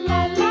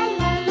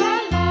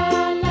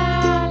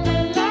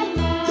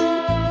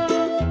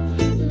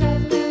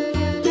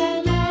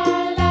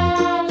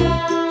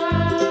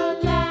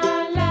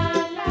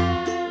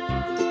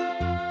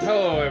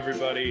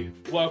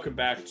welcome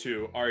back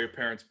to Are Your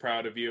Parents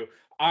Proud of You?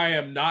 I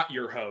am not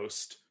your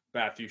host,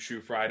 Matthew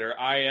Schufrider.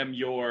 I am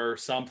your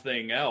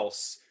something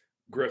else,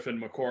 Griffin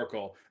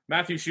McCorkle.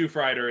 Matthew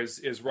Schufrider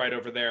is right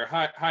over there.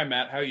 Hi,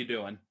 Matt. How you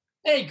doing?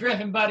 Hey,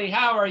 Griffin, buddy.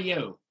 How are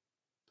you?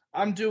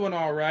 I'm doing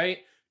all right.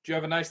 Did you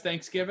have a nice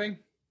Thanksgiving?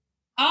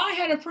 I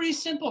had a pretty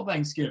simple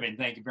Thanksgiving.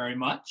 Thank you very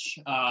much.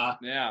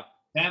 Yeah.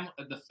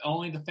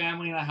 Only the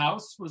family in the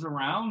house was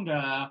around.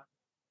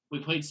 We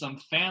played some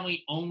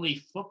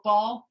family-only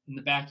football in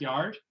the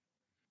backyard.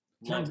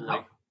 Turns Lovely.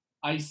 out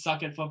I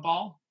suck at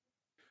football.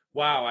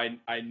 Wow,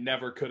 I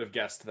never could have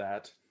guessed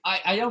that.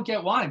 I don't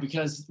get why,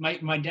 because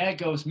my dad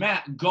goes,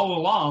 Matt, go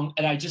along,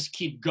 and I just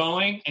keep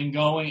going and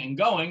going and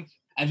going,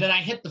 and then I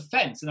hit the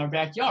fence in our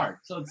backyard.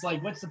 So it's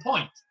like, what's the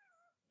point?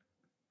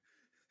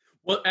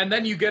 Well, and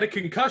then you get a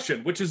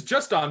concussion, which is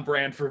just on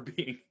brand for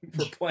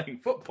playing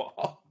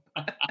football.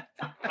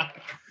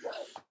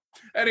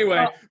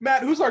 Anyway,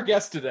 Matt, who's our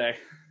guest today?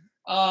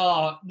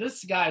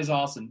 This guy is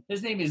awesome.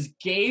 His name is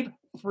Gabe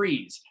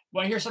Freeze.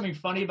 Want to hear something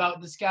funny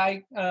about this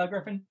guy,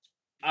 Griffin?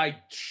 I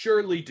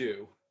surely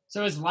do.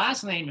 So his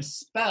last name is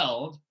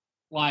spelled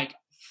like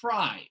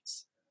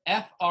fries,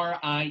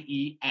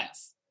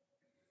 F-R-I-E-S,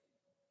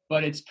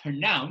 but it's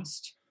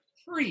pronounced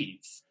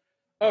Freeze.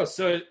 Oh,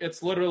 so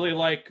it's literally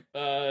like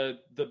the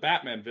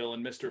Batman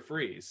villain, Mr.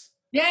 Freeze.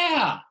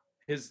 Yeah.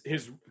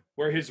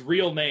 Where his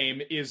real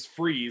name is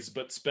Freeze,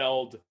 but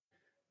spelled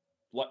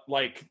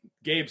like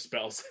Gabe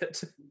spells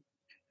it.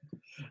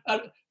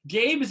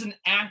 Gabe is an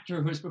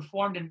actor who has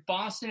performed in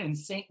Boston and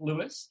St.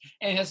 Louis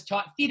and has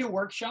taught theater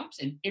workshops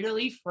in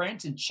Italy,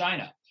 France, and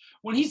China.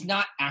 When he's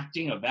not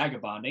acting or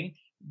vagabonding,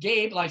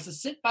 Gabe likes to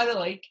sit by the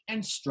lake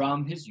and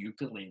strum his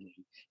ukulele.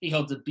 He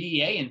holds a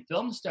BA in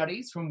film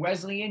studies from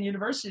Wesleyan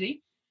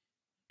University,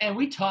 and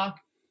we talk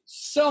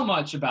so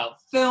much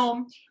about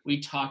film. We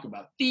talk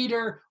about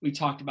theater. We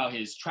talked about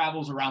his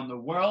travels around the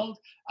world.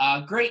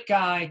 Great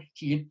guy.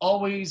 He can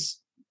always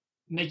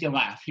make you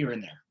laugh here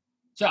and there.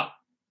 So,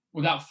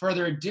 without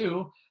further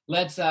ado,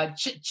 let's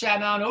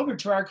chit-chat on over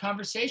to our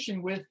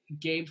conversation with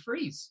Gabe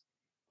Freeze.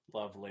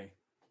 Lovely.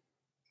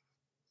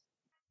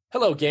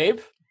 Hello,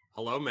 Gabe.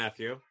 Hello,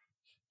 Matthew.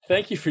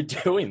 Thank you for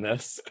doing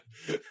this.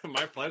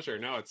 My pleasure.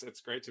 No, it's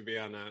great to be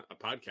on a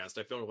podcast.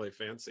 I feel really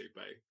fancy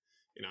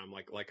I'm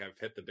like I've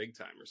hit the big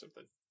time or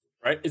something.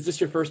 Right? Is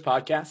this your first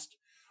podcast?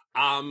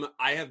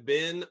 I have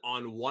been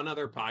on one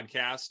other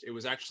podcast. It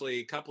was actually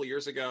a couple of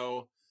years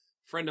ago.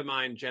 A friend of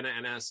mine, Jenna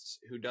Enest,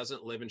 who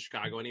doesn't live in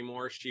Chicago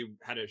anymore, she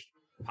had a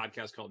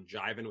podcast called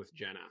Jivin' with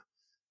Jenna.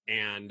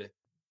 And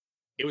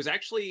it was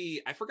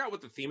actually, I forgot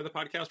what the theme of the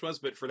podcast was,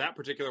 but for that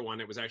particular one,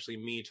 it was actually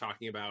me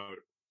talking about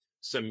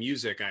some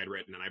music I had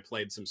written, and I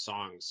played some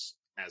songs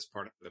as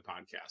part of the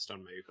podcast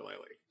on my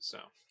ukulele. So,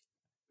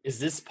 is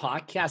this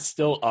podcast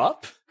still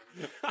up?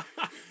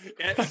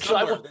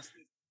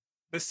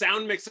 The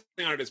sound mixing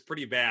on it is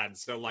pretty bad.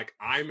 So, like,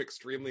 I'm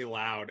extremely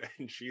loud,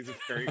 and she's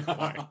very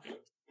quiet.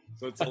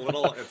 So it's a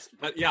little.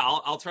 But yeah,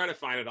 I'll try to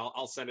find it.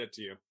 I'll send it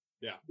to you.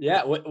 Yeah.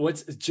 Yeah.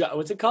 What's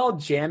it called?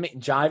 Jiving?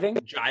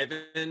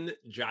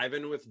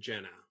 Jivin' with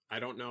Jenna.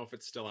 I don't know if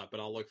it's still up, but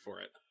I'll look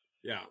for it.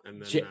 Yeah,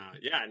 and then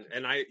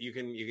and you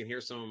can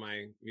hear some of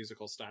my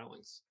musical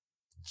stylings.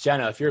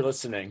 Jenna, if you're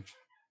listening,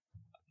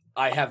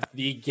 I have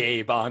the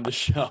Gabe on the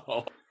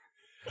show.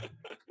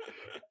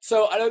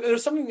 So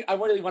there's something I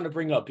really want to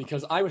bring up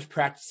because I was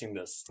practicing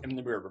this in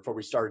the mirror before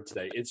we started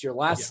today. It's your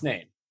last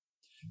name.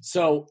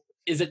 So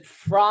is it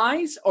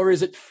Fries or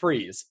is it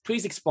Freeze?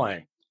 Please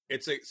explain.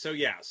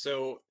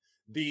 So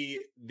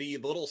the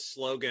little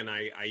slogan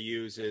I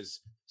use is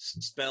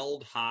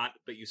spelled hot,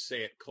 but you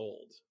say it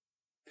cold.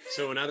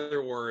 So in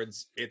other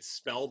words, it's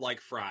spelled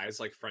like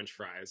fries, like French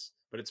fries,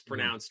 but it's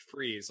pronounced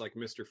Freeze, like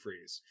Mr.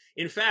 Freeze.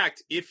 In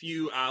fact, if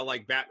you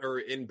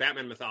in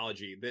Batman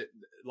mythology,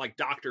 like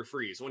Dr.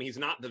 Freeze, when he's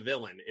not the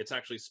villain, it's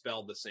actually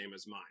spelled the same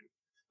as mine.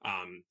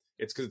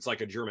 It's because it's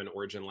like a German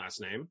origin last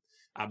name.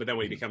 But then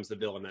when he becomes the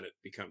villain, then it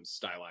becomes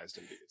stylized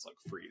and it's like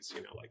Freeze,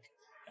 like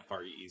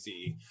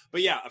F-R-E-E-Z-E.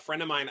 But yeah, a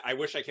friend of mine, I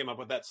wish I came up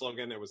with that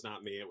slogan. It was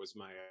not me. It was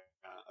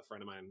a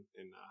friend of mine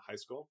in high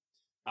school.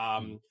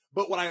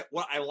 But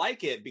what I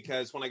like it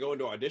because when I go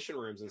into audition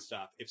rooms and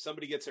stuff, if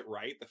somebody gets it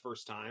right the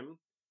first time,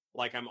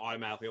 like I'm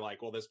automatically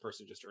like, well, this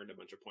person just earned a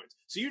bunch of points.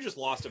 So you just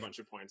lost a bunch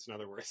of points, in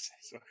other words.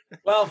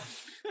 Well,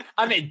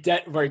 I'm in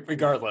debt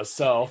regardless,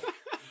 so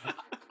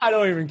I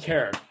don't even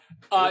care.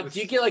 Do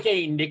you get like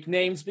any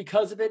nicknames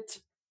because of it?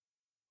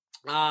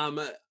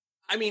 I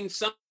mean,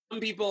 some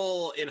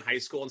people in high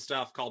school and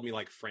stuff called me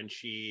like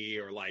Frenchie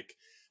or like,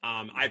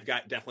 I've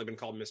definitely been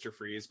called Mr.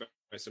 Freeze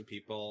by some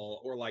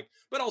people or like,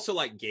 but also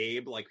like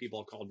Gabe, like people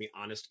have called me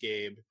Honest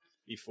Gabe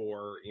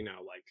before,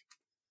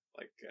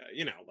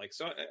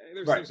 so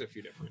there's a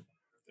few different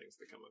things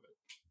that come of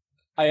it.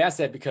 I asked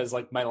that because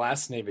like my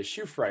last name is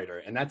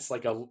Schufrider and that's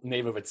like a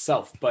name of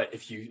itself. But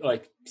if you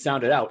like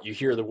sound it out, you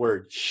hear the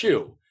word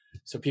shoe.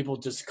 So people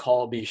just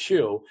call me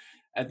Shoe.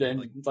 And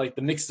then like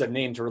the mix of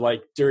names were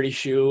like Dirty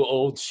Shoe,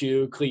 Old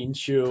Shoe, Clean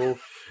Shoe.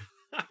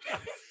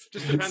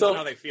 Just depends on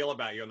how they feel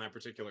about you on that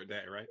particular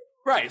day, right?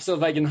 Right. So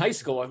like in high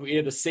school, we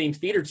had the same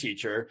theater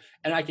teacher,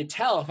 and I could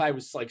tell if I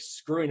was like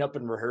screwing up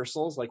in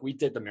rehearsals. Like we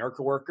did The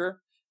Miracle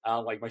Worker,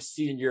 like my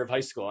senior year of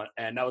high school,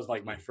 and that was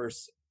like my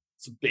first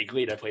big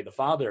lead. I played the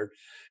father,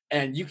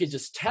 and you could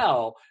just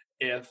tell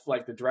if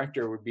like the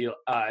director would be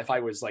if I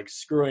was like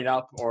screwing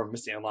up or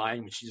missing a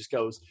line. When she just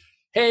goes,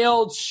 "Hey,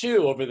 old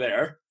shoe over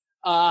there."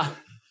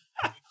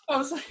 I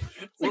was like,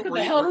 what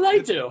the hell did I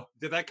do?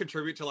 Did that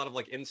contribute to a lot of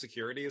like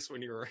insecurities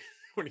when you were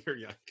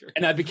younger?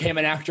 And I became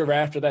an actor right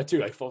after that too,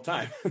 like full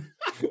time.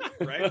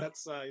 Right?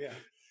 That's yeah.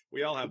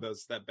 We all have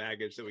that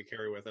baggage that we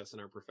carry with us in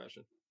our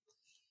profession.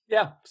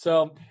 Yeah.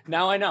 So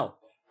now I know.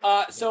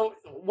 So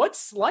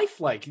what's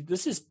life like?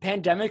 This is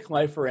pandemic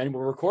life for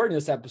anyone. We're recording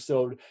this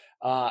episode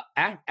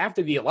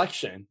after the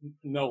election,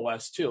 no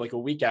less, too, like a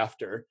week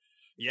after.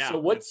 Yeah.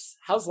 So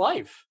how's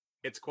life?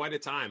 It's quite a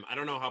time. I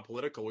don't know how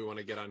political we want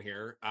to get on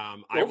here.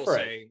 I will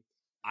say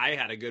I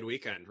had a good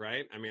weekend,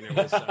 right? I mean, it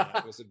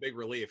was a big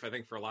relief, I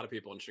think, for a lot of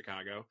people in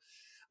Chicago.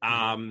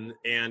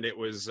 And it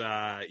was,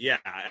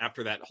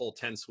 after that whole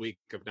tense week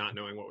of not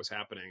knowing what was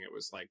happening, it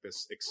was like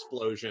this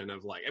explosion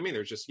of like, I mean,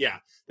 there's just,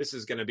 this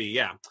is going to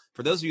be,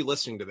 for those of you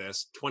listening to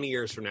this 20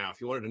 years from now, if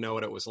you wanted to know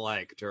what it was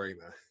like during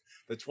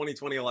the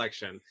 2020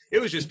 election, it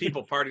was just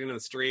people partying in the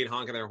street,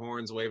 honking their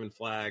horns, waving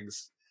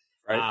flags.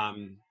 Right.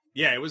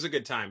 Yeah, it was a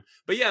good time.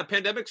 But yeah,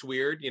 pandemic's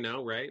weird,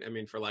 right? I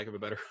mean, for lack of a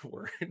better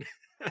word.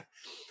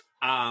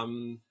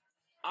 I've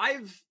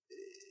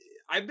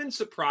been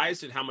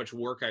surprised at how much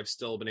work I've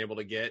still been able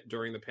to get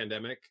during the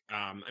pandemic.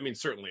 I mean,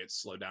 certainly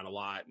it's slowed down a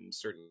lot, and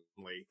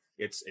certainly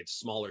it's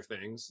smaller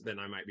things than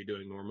I might be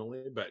doing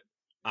normally. But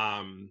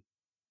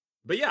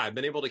yeah, I've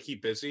been able to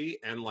keep busy,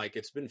 and like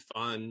it's been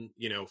fun,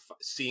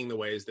 seeing the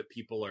ways that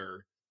people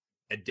are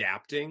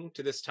adapting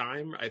to this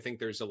time. I think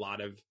there's a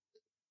lot of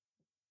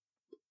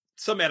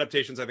some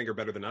adaptations I think are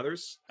better than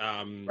others.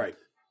 Right.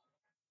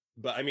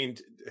 But I mean,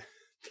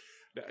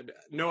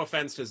 no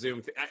offense to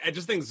Zoom. I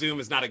just think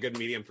Zoom is not a good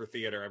medium for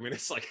theater. I mean,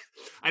 it's like,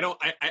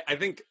 I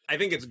think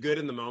it's good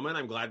in the moment.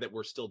 I'm glad that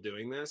we're still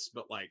doing this,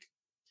 but like,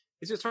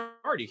 it's just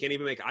hard. You can't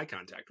even make eye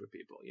contact with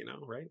people,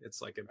 right?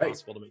 It's like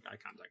impossible to make eye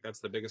contact.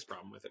 That's the biggest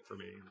problem with it for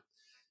me.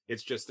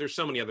 It's just, there's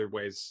so many other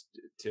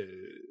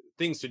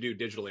things to do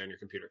digitally on your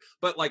computer.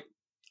 But like,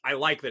 I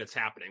like that it's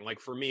happening. Like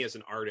for me as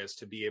an artist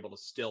to be able to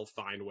still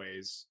find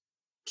ways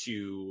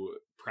to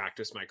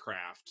practice my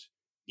craft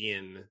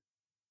in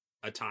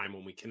a time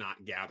when we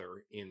cannot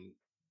gather in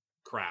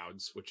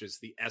crowds, which is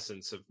the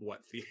essence of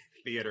what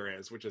theater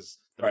is, which is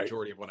the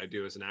majority of what I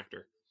do as an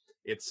actor.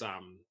 It's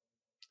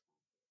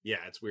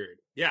it's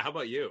weird. Yeah. How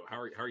about you? How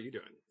are you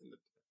doing?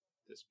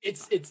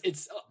 It's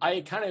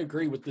I kind of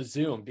agree with the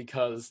Zoom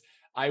because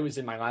I was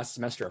in my last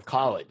semester of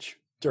college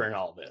during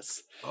all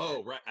this.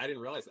 Oh, right. I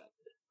didn't realize that.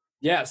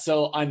 Yeah.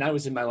 So I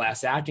was in my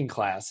last acting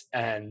class,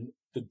 and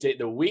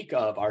the week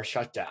of our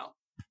shutdown,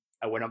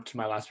 I went up to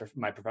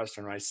my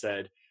professor and I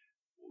said,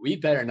 "We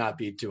better not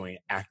be doing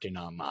acting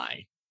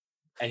online."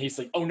 And he's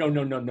like, "Oh, no.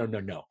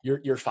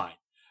 You're fine."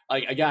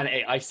 Like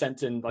I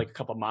sent in like a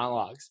couple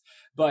monologues,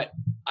 but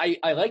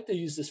I like to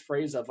use this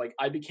phrase of like,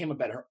 I became a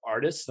better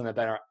artist than a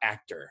better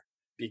actor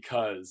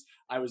because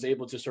I was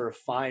able to sort of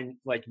find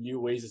like new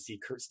ways to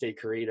stay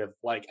creative.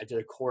 Like I did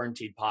a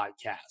quarantine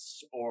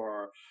podcast,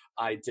 or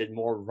I did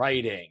more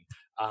writing.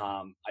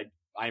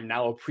 I'm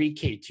now a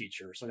pre-K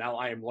teacher. So now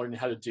I am learning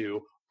how to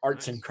do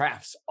arts and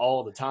crafts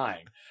all the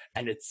time.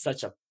 And it's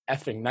such a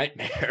effing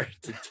nightmare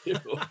to do.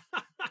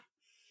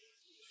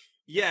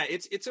 Yeah,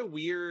 it's a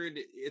weird,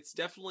 it's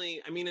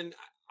definitely, I mean, and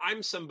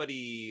I'm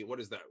somebody, what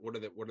is that? What are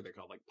they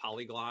called? Like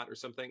polyglot or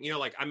something?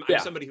 Like I'm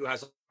somebody who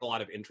has a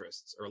lot of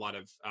interests or a lot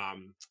of,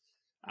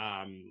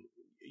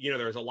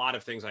 there's a lot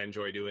of things I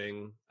enjoy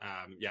doing.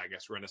 I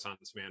guess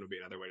Renaissance man would be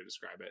another way to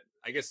describe it.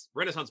 I guess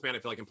Renaissance man, I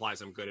feel like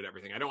implies I'm good at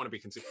everything. I don't want to be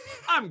considered,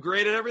 I'm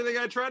great at everything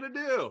I try to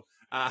do.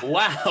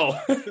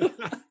 Wow.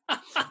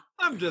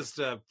 I'm just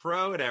a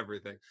pro at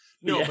everything.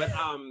 No, but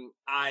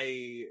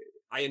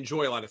I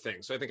enjoy a lot of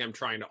things. So I think I'm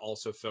trying to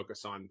also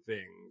focus on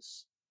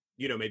things,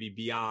 maybe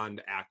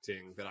beyond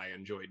acting that I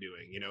enjoy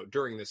doing,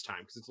 during this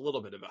time, because it's a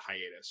little bit of a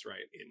hiatus,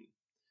 right?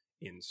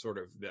 In sort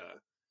of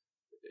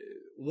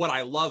what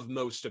I love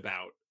most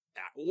about,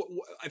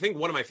 I think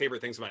one of my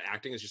favorite things about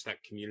acting is just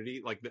that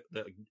community, like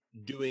the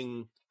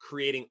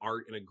creating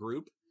art in a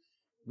group,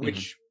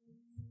 which,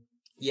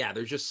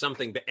 there's just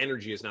something, the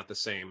energy is not the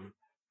same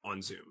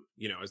on Zoom,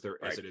 as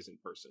it is in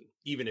person,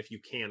 even if you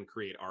can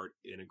create art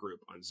in a group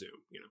on Zoom,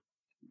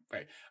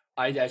 Right.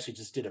 I actually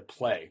just did a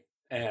play,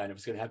 and it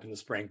was going to happen in the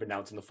spring, but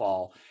now it's in the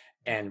fall,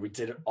 and we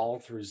did it all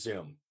through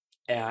Zoom.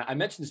 And I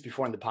mentioned this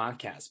before in the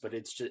podcast, but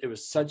it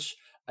was such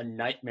a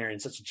nightmare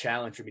and such a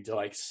challenge for me to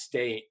like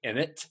stay in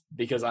it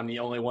because I'm the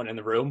only one in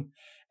the room.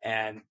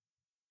 And,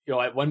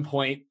 at one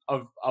point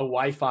a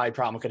Wi-Fi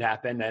problem could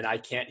happen and I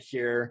can't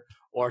hear,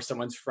 or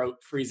someone's throat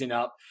freezing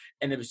up.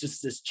 And it was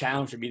just this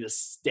challenge for me to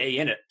stay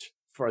in it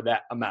for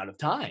that amount of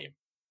time.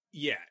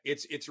 Yeah,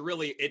 it's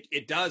really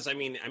it does. I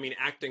mean,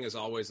 acting is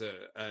always a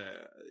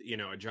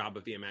job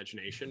of the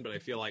imagination, but I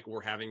feel like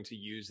we're having to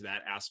use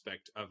that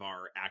aspect of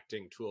our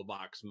acting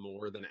toolbox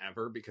more than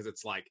ever because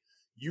it's like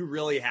you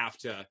really have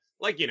to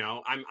like if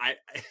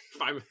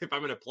I'm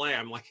in a play,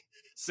 I'm like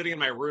sitting in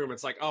my room.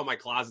 It's like, oh, my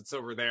closet's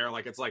over there.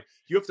 Like it's like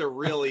you have to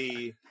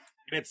really,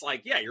 and it's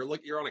like, yeah,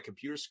 you're on a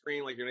computer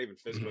screen, like you're not even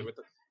physically with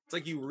it. It's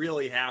like you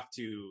really have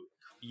to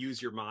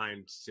use your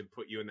mind to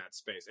put you in that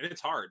space, and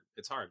it's hard.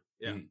 It's hard.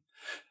 Yeah.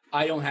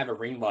 I don't have a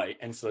ring light,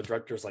 and so the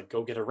director's like,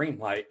 "Go get a ring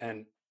light."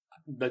 And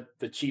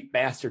the cheap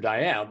bastard I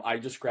am, I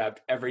just grabbed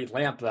every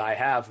lamp that I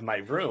have in my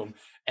room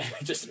and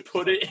just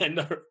put it in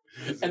the.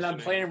 And I'm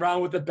playing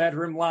around with the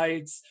bedroom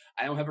lights.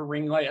 I don't have a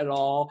ring light at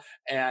all,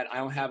 and I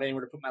don't have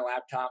anywhere to put my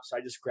laptop, so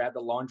I just grabbed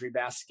a laundry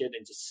basket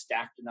and just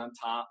stacked it on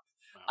top.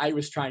 I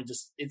was trying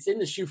it's in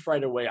the Shoe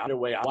right away.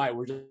 Why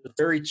we're just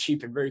very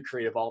cheap and very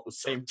creative all at the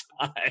same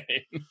time.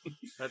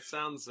 That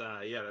sounds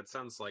that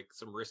sounds like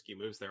some risky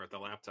moves there with the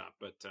laptop,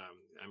 but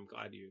I'm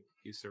glad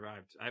you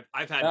survived.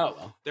 I've had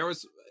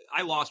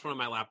I lost one of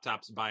my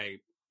laptops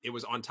it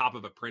was on top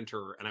of a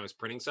printer and I was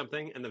printing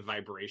something and the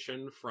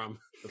vibration from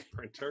the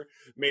printer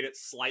made it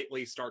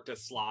slightly start to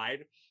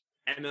slide,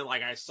 and then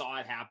like I saw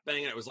it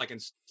happening and it was like in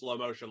slow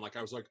motion, like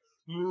I was like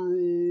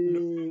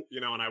and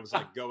I was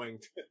like going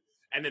to,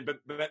 and then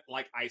but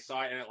like I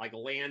saw it and it like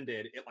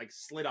landed, it like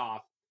slid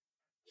off,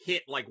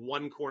 hit like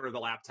one corner of the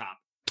laptop,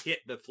 hit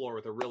the floor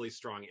with a really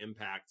strong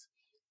impact,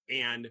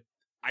 and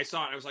I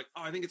saw it and I was like,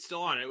 oh, I think it's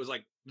still on. And it was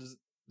like zzz,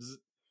 zzz,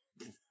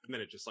 and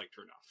then it just like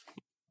turned off.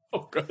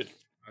 Oh, good.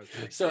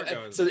 Like, so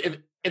if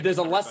there's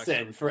a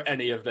lesson for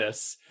any of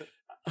this,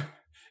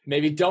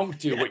 maybe don't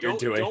do what you're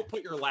doing. Don't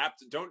put your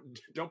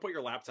don't put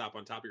your laptop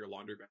on top of your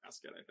laundry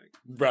basket, I think.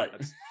 Right.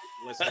 That's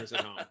listeners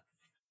at home.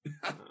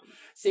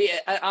 See,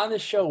 on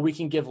this show, we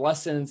can give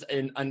lessons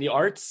on the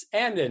arts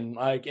and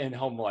in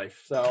home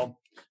life. So,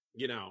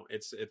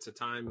 it's a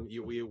time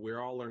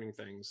we're all learning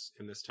things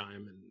in this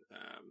time, and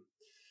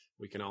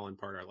we can all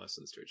impart our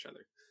lessons to each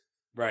other.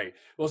 Right.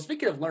 Well,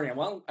 speaking of learning,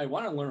 I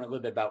want to learn a little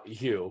bit about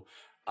you.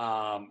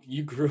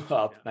 You grew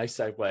up, nice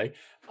segue,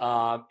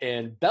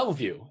 in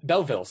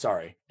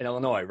Belleville, in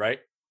Illinois, right?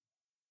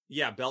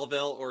 Yeah,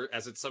 Belleville, or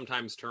as it's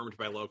sometimes termed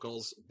by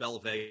locals, Bell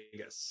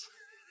Vegas.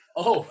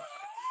 Oh.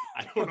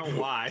 I don't know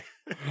why.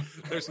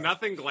 There's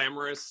nothing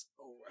glamorous,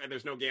 and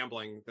there's no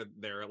gambling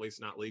there, at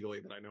least not legally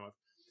that I know of.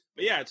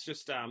 But yeah, it's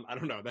just I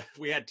don't know.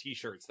 We had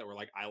T-shirts that were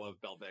like "I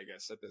love Bell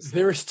Vegas" at this.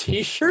 There's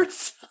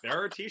T-shirts. There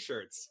are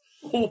T-shirts.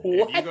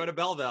 What? If you go to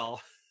Belleville,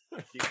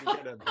 you can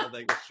get a Bell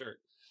Vegas shirt.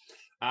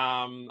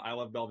 I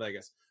love Bell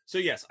Vegas. So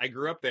yes, I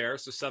grew up there.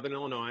 So Southern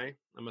Illinois.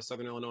 I'm a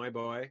Southern Illinois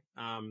boy.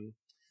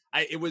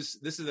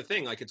 This is the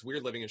thing. Like, it's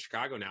weird living in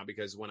Chicago now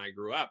because when I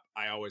grew up,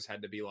 I always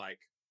had to be like,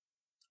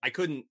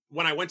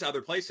 when I went to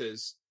other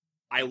places,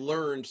 I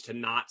learned to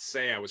not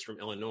say I was from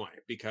Illinois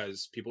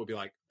because people would be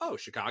like, oh,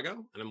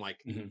 Chicago? And I'm like,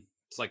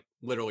 It's like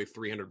literally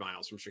 300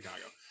 miles from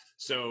Chicago.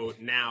 So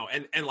now,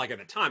 and like at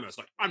the time I was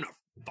like, I'm not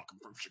fucking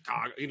from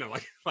Chicago,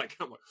 like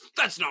I'm like,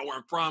 that's not where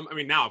I'm from. I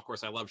mean, now of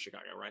course I love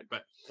Chicago, right?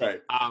 But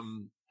right.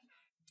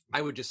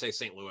 I would just say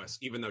St. Louis,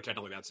 even though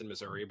technically that's in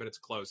Missouri, but it's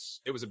close.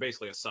 It was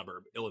basically a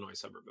Illinois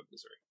suburb of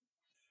Missouri.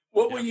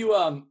 What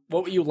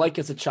were you like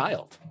as a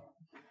child?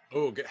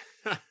 Oh, good.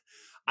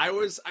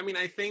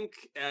 I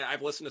think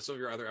I've listened to some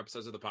of your other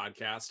episodes of the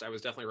podcast. I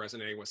was definitely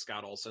resonating with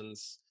Scott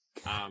Olson's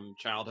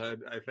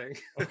childhood, I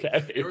think.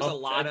 Okay. There was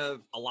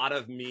a lot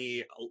of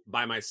me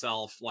by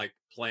myself, like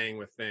playing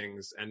with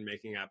things and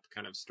making up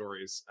kind of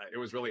stories. It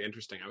was really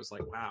interesting. I was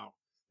like, wow,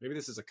 maybe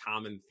this is a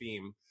common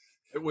theme.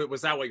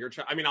 Was that what you're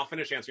I mean, I'll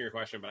finish answering your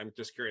question, but I'm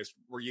just curious.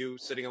 Were you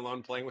sitting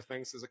alone playing with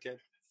things as a kid?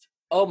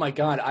 Oh my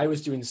God, I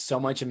was doing so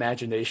much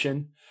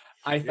imagination.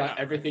 I thought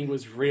everything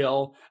was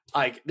real.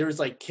 Like, there was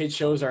like kid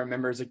shows I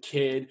remember as a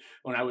kid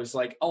when I was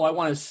like, oh, I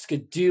want to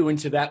skidoo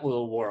into that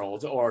little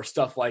world or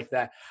stuff like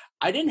that.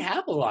 I didn't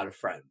have a lot of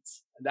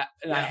friends.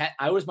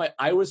 I was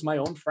my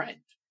own friend.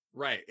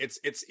 Right. It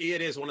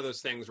is one of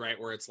those things, right,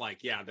 where it's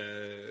like,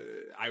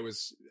 I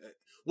was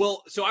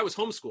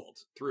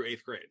homeschooled through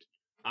 8th grade.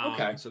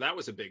 Okay. So that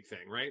was a big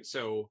thing, right?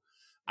 So,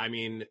 I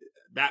mean,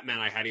 that meant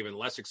I had even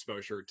less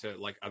exposure to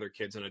like other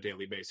kids on a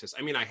daily basis.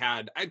 I mean, I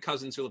had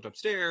cousins who lived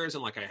upstairs,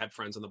 and like I had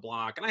friends on the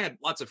block, and I had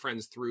lots of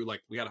friends through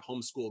like we had a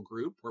homeschool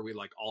group where we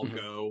like all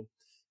go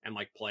and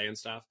like play and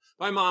stuff.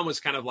 My mom was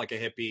kind of like a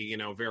hippie,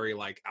 very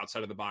like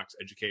outside of the box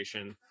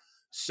education.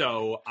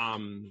 So,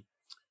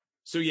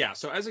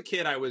 so as a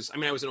kid, I was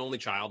an only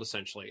child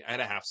essentially. I had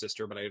a half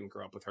sister, but I didn't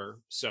grow up with her.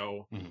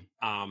 So,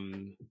 a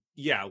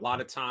lot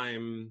of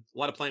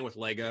playing with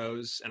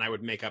Legos, and I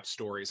would make up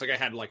stories. Like I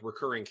had like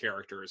recurring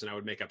characters, and I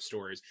would make up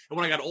stories. And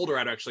when I got older,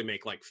 I'd actually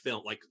make like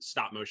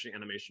stop motion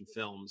animation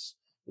films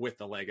with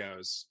the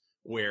Legos,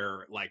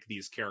 where like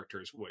these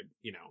characters would,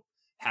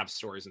 have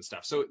stories and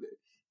stuff. So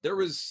there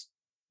was,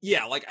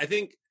 I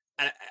think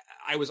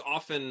I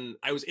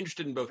was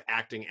interested in both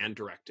acting and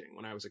directing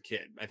when I was a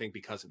kid. I think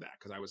because of that,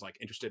 because I was like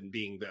interested in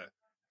being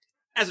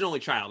as an only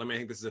child. I mean, I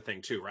think this is a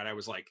thing too, right? I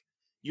was like,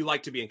 you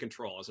like to be in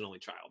control as an only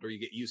child, or you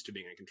get used to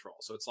being in control.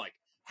 So it's like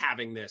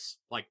having this,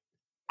 like,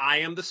 I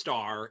am the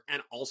star,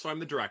 and also I'm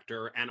the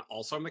director, and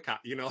also I'm the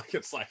cop. You know, like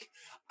it's like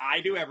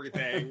I do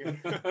everything.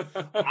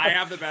 I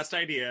have the best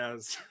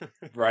ideas.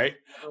 Right?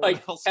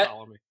 Like else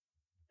follow me.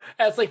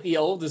 As like the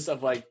oldest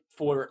of like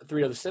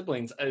three other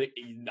siblings,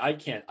 I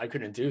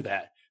couldn't do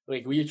that.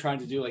 Like we were trying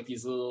to do like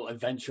these little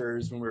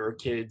adventures when we were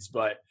kids,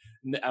 but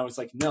I was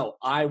like, no,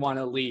 I want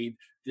to lead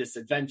this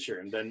adventure.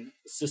 And then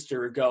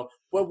sister would go,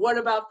 well, what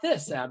about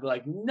this? And I'd be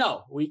like,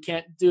 no, we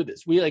can't do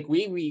this. We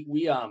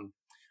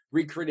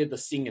recreated the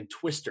scene in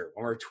Twister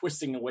when we're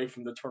twisting away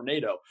from the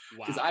tornado.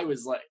 Because I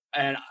was like,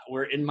 and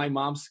we're in my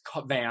mom's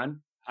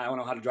van. I don't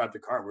know how to drive the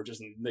car. We're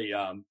just in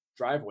the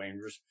driveway and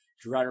we're just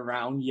running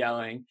around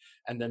yelling.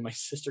 And then my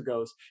sister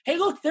goes, hey,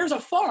 look, there's a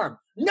farm.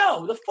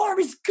 No, the farm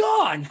is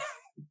gone.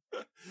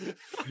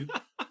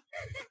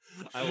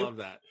 I love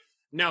that.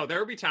 No, there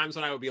would be times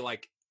when I would be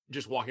like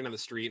just walking down the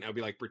street and I would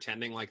be like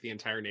pretending like the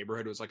entire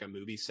neighborhood was like a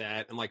movie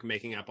set and like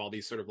making up all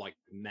these sort of like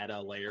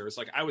meta layers.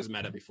 Like I was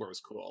meta before it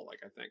was cool, like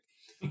I think.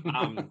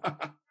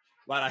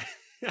 But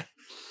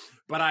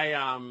I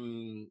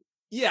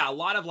yeah, a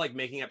lot of like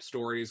making up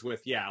stories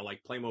with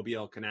like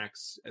Playmobil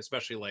Connects,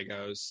 especially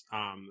Legos.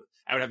 I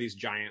would have these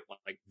giant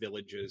like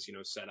villages, you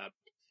know, set up.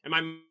 And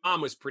my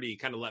mom was pretty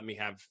kind of let me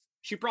have.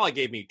 She probably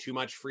gave me too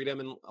much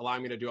freedom in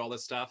allowing me to do all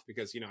this stuff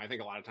because, you know, I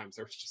think a lot of times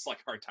there was just like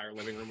our entire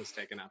living room was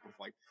taken up with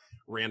like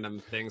random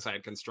things I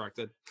had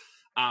constructed.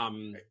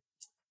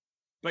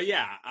 But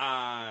yeah,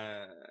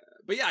 I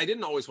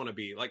didn't always want to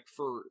be like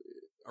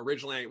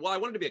originally, I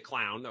wanted to be a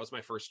clown. That was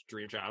my first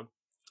dream job.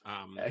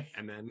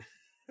 And then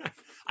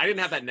I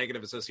didn't have that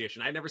negative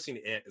association. I'd never seen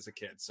It as a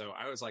kid. So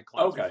I was like,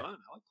 clowns are fun.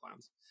 I like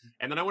clowns.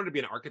 And then I wanted to be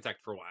an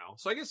architect for a while.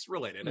 So I guess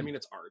related. I mean,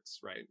 it's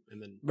arts, right?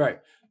 And then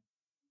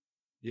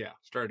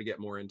started to get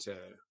more into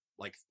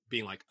like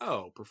being like,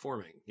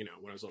 performing, you know,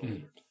 when I was a little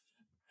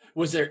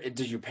older.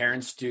 Did your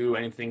parents do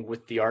anything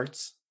with the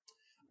arts?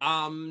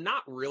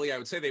 Not really. I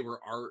would say they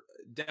were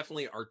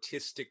definitely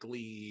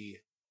artistically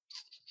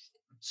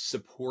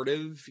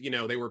supportive. You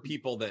know, they were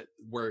people that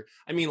were,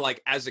 I mean,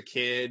 like as a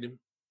kid,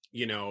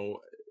 you know,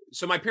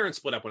 so my parents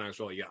split up when I was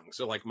really young.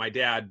 So like my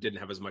dad didn't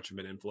have as much of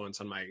an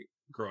influence on my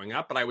growing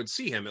up, but I would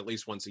see him at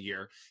least once a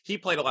year. He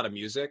played a lot of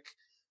music.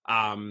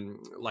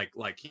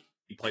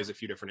 He plays a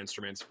few different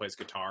instruments, plays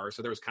guitar.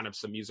 So there was kind of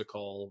some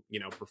musical, you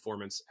know,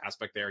 performance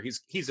aspect there.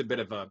 He's a bit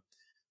of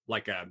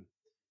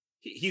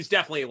he's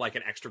definitely like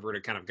an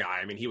extroverted kind of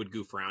guy. I mean, he would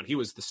goof around. He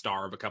was the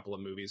star of a couple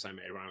of movies I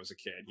made when I was a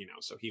kid, you know,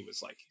 so he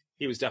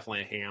was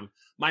definitely a ham.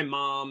 My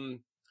mom,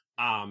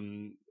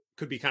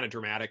 could be kind of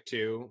dramatic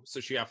too.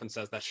 So she often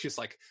says that she's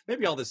like,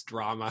 maybe all this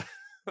drama,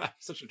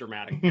 such a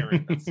dramatic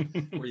parent. That's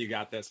where you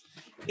got this.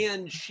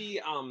 And she,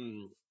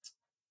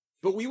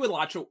 but we would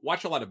watch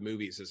a lot of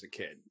movies as a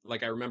kid.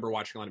 Like I remember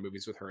watching a lot of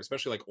movies with her,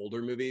 especially like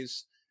older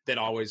movies that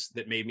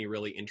made me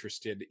really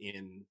interested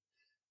in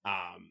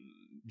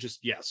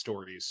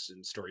stories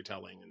and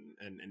storytelling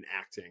and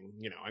acting.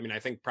 You know, I mean, I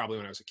think probably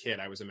when I was a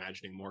kid, I was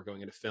imagining more going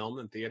into film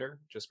than theater,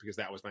 just because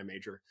that was my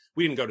major.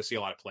 We didn't go to see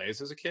a lot of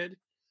plays as a kid,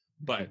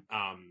 but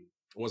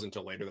it wasn't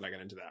until later that I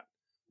got into that.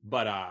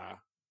 But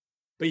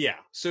yeah,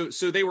 so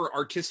they were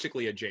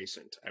artistically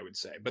adjacent, I would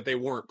say, but they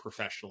weren't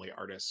professionally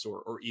artists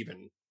or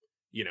even,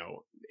 you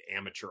know,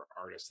 amateur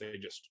artists. They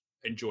just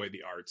enjoyed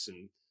the arts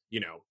and, you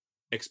know,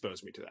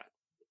 exposed me to that.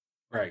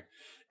 Right.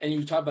 And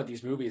you talk about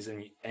these movies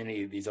and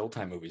any of these old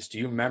time movies. Do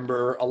you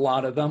remember a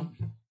lot of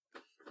them?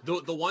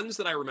 The ones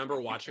that I remember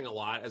watching a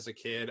lot as a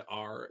kid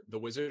are The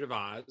Wizard of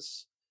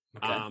Oz,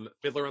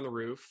 Fiddler on the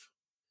Roof.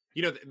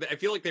 You know, I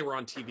feel like they were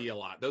on TV a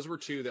lot. Those were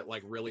two that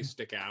like really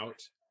stick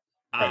out.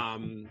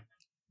 Right.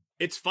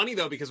 It's funny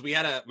though, because we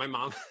had my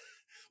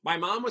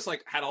mom was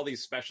like, had all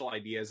these special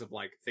ideas of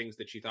like things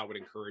that she thought would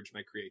encourage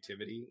my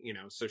creativity, you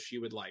know? So she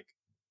would like,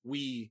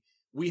 we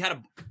had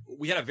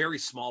a very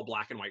small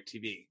black and white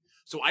TV.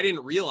 So I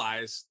didn't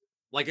realize,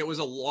 like, it was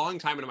a long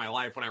time into my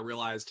life when I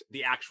realized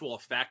the actual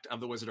effect of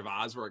The Wizard of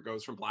Oz, where it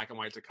goes from black and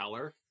white to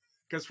color.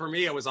 Because for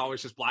me, it was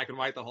always just black and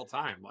white the whole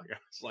time.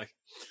 Like,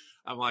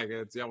 I'm like,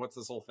 what's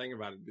this whole thing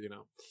about it? You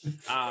know,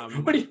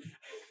 what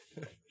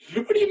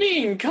do you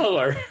mean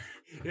color?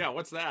 Yeah.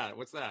 What's that?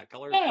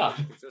 Color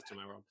doesn't exist in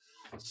my world.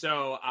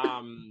 So,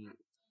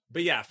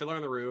 but yeah, Fiddler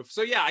on the Roof.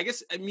 So yeah, I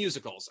guess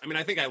musicals. I mean,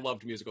 I think I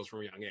loved musicals from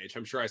a young age.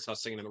 I'm sure I saw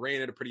Singing in the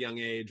Rain at a pretty young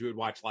age. We would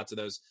watch lots of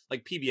those.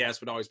 Like PBS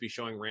would always be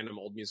showing random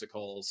old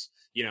musicals,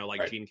 you know,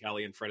 like Gene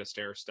Kelly and Fred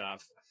Astaire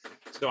stuff.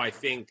 So I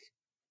think,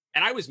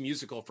 and I was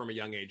musical from a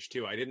young age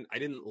too. I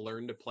didn't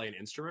learn to play an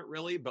instrument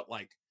really, but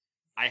like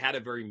I had a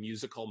very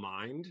musical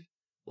mind.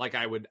 Like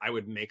I would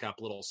make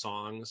up little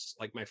songs.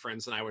 Like my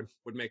friends and I would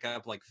make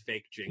up like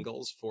fake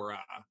jingles for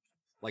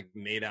like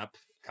made up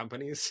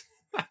companies.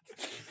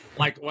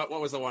 Like what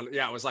was the one?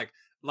 Yeah, it was like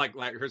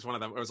here's one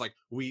of them. It was like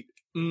wheat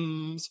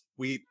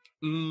wheat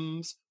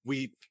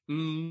wheat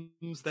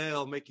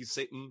they'll make you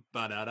say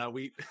ba-da-da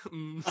wheat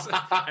and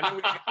then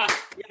we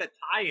had a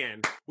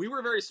tie-in. We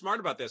were very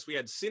smart about this. We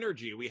had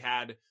synergy. We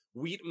had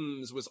Wheat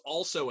was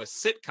also a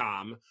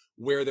sitcom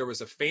where there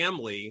was a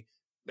family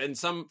and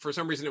for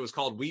some reason it was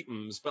called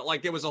Wheatums, but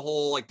like there was a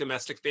whole like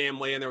domestic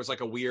family, and there was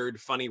like a weird,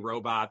 funny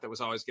robot that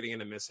was always getting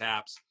into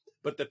mishaps.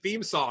 But the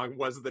theme song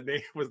was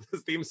the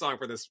theme song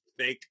for this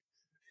fake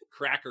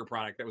cracker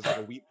product that was like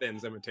a Wheat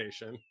Thins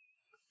imitation.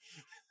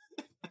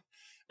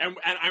 And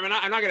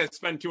I'm not going to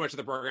spend too much of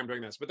the program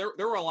doing this, but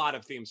there were a lot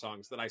of theme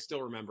songs that I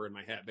still remember in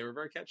my head. They were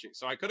very catchy.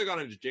 So I could have gone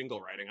into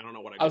jingle writing. I don't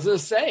know what I was going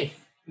to say,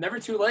 never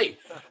too late.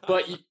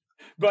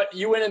 But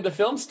you went into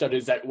film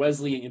studies at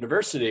Wesleyan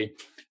University.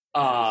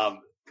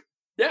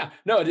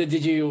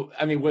 Did you,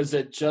 I mean, was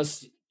it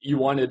just you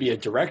wanted to be a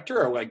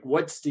director, or like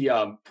what's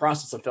the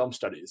process of film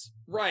studies?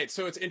 Right.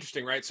 So it's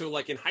interesting, right? So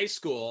like in high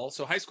school,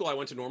 I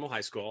went to normal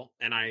high school,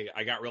 and I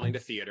got really into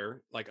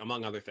theater, like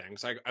among other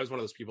things. I was one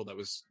of those people that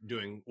was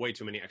doing way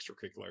too many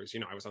extracurriculars. You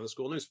know, I was on the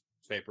school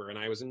newspaper, and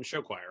I was in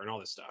show choir and all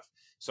this stuff.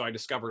 So I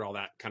discovered all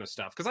that kind of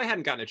stuff because I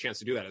hadn't gotten a chance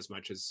to do that as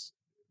much as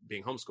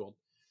being homeschooled.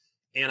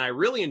 And I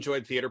really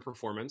enjoyed theater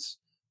performance.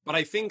 But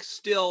I think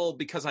still,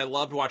 because I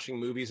loved watching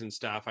movies and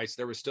stuff,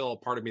 there was still a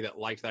part of me that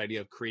liked the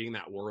idea of creating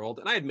that world.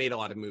 And I had made a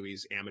lot of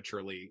movies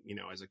amateurly, you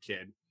know, as a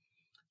kid.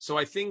 So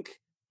I think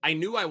I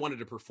knew I wanted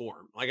to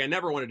perform. Like I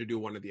never wanted to do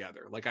one or the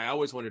other. Like I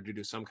always wanted to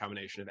do some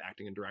combination of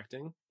acting and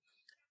directing.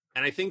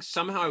 And I think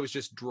somehow I was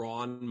just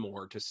drawn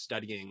more to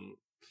studying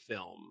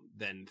film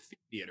than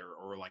theater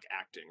or like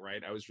acting,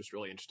 right? I was just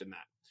really interested in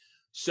that.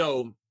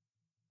 So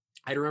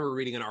I remember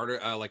reading an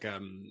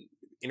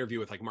interview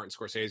with like Martin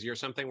Scorsese or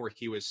something where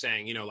he was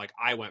saying, you know, like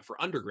I went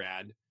for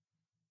undergrad,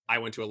 I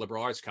went to a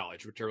liberal arts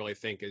college, which I really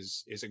think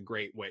is a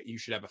great way. You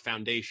should have a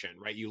foundation,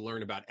 right? You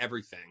learn about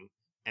everything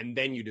and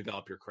then you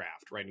develop your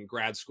craft, right? In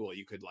grad school,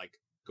 you could like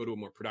go to a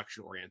more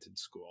production oriented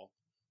school,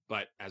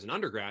 but as an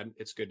undergrad,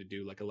 it's good to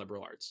do like a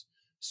liberal arts.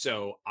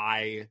 So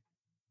I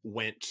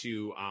went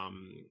to, I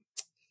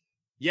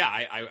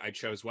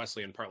chose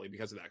Wesleyan partly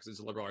because of that, because it's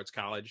a liberal arts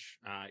college,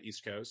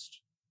 East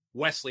Coast.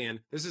 Wesleyan,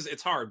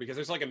 it's hard because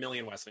there's like a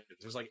million Wesleyans.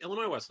 There's like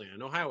Illinois Wesleyan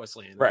and Ohio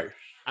Wesleyan. Right.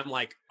 I'm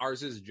like,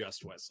 ours is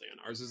just Wesleyan.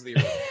 Ours is the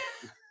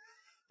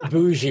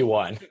bougie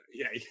one.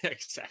 Yeah,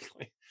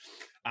 exactly.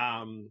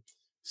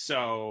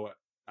 So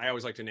I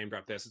always like to name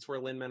drop this. It's where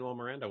Lin-Manuel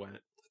Miranda went.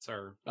 It's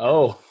our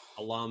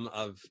alum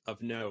of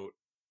note.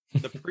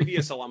 The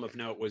previous alum of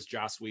note was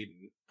Joss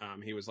Whedon.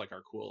 He was like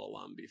our cool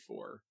alum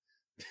before.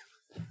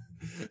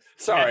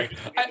 Sorry,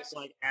 it's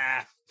like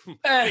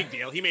big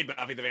deal. He made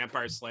Buffy the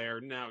Vampire Slayer.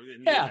 No,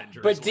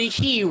 Avengers, but did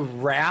he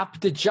rap?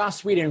 Did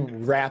Joss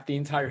Whedon rap the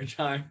entire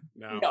time?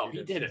 No,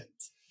 he didn't.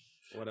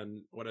 What a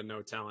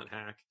no talent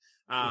hack.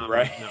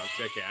 Right? No,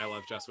 JK. I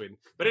love Joss Whedon.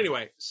 But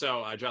anyway,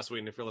 so Joss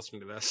Whedon, if you're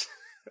listening to this,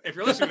 I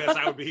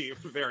would be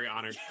very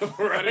honored. Right.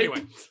 But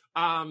anyway,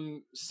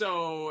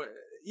 so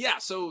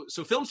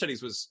film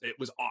studies was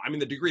I mean,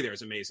 the degree there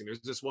is amazing.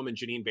 There's this woman,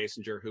 Janine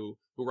Basinger, who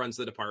runs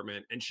the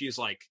department, and she's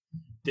like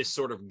this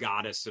sort of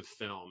goddess of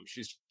film.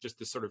 She's just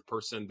this sort of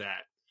person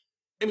that,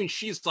 I mean,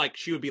 she's like,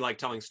 she would be like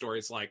telling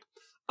stories like,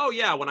 oh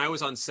yeah, when I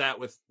was on set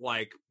with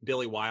like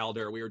Billy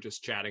Wilder, we were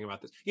just chatting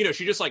about this. You know,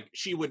 she just like,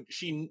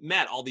 she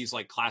met all these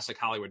like classic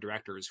Hollywood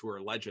directors who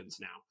are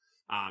legends now.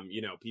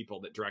 You know,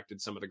 people that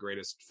directed some of the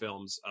greatest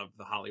films of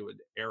the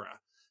Hollywood era.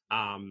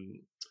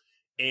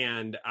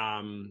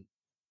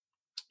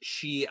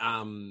 She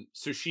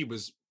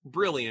was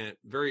brilliant,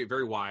 very,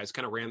 very wise,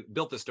 kind of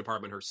built this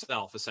department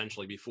herself,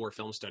 essentially, before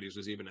film studies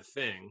was even a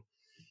thing.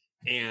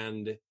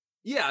 And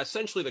yeah,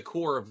 essentially the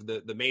core of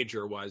the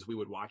major was we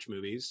would watch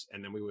movies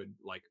and then we would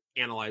like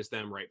analyze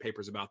them, write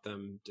papers about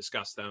them,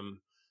 discuss them.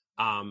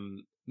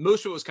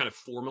 Most of it was kind of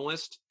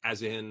formalist,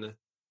 as in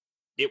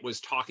it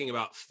was talking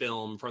about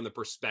film from the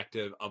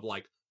perspective of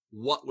like,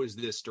 what was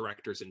this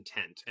director's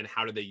intent and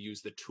how did they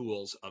use the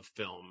tools of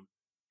film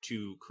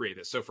to create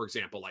this? So for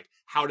example, like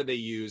how do they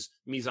use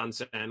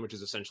mise-en-scène, which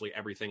is essentially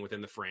everything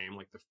within the frame,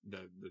 like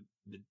the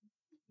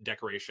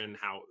decoration,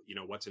 how, you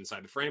know, what's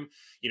inside the frame,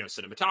 you know,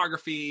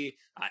 cinematography,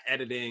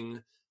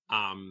 editing,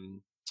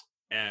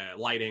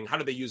 lighting, how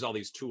do they use all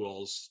these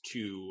tools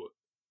to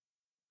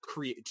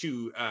create,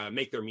 to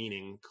make their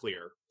meaning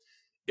clear?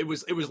 It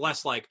was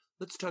less like,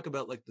 let's talk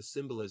about like the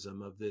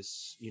symbolism of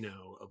this, you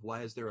know, of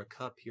why is there a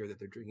cup here that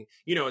they're drinking?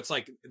 You know, it's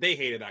like they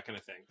hated that kind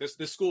of thing.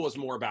 This school is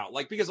more about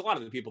like, because a lot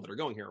of the people that are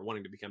going here are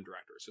wanting to become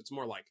directors. So it's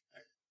more like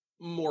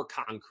more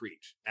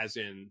concrete, as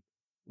in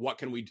what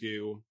can we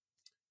do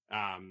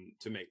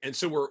to make, and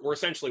so we're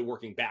essentially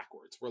working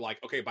backwards. We're like,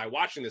 okay, by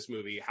watching this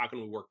movie, how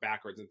can we work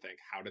backwards and think,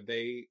 how did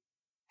they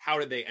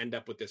end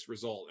up with this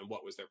result, and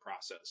what was their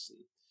process, and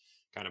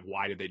kind of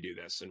why did they do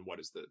this, and what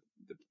is the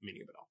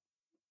meaning of it all?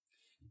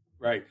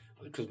 Right,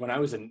 because when I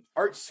was in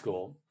art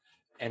school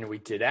and we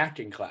did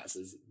acting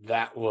classes,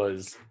 that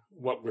was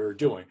what we were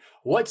doing.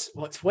 What's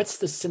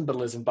the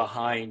symbolism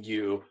behind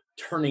you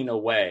turning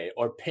away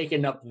or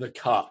picking up the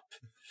cup?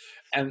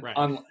 And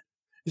right.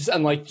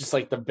 Unlike just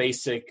like the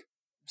basic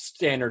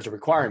standards or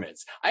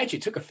requirements. I actually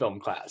took a film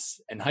class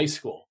in high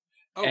school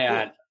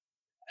and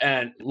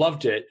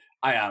loved it.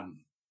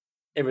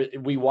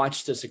 We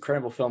watched this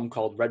incredible film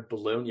called Red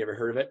Balloon. You ever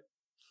heard of it?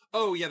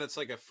 Oh yeah, that's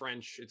like a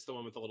French. It's the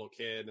one with the little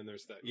kid, and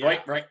there's the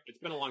right. It's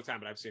been a long time,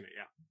 but I've seen it.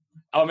 Yeah.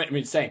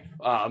 saying,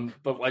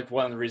 but like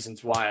one of the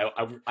reasons why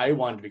I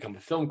wanted to become a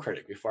film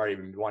critic before I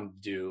even wanted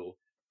to do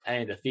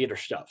any of the theater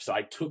stuff. So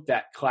I took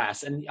that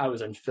class, and I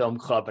was in film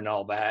club and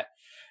all that,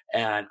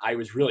 and I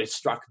was really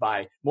struck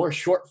by more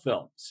short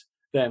films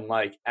than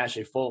like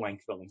actually full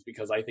length films,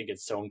 because I think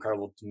it's so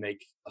incredible to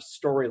make a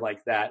story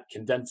like that,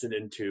 condense it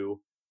into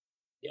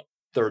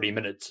 30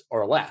 minutes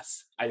or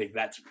less. I think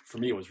that's, for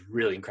me, it was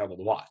really incredible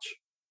to watch.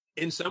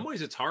 In some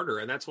ways it's harder,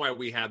 and that's why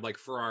we had, like,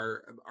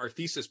 for our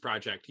thesis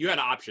project, you had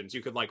options.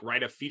 You could like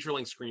write a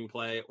feature-length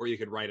screenplay, or you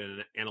could write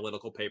an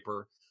analytical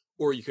paper,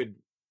 or you could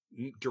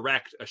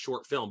direct a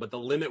short film, but the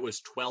limit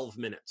was 12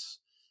 minutes,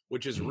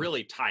 which is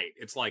really tight.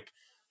 It's like,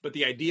 but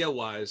the idea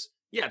was,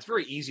 it's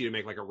very easy to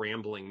make like a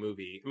rambling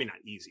movie. I mean, not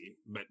easy,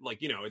 but like,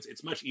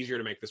 it's much easier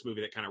to make this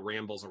movie that kind of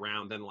rambles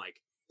around than like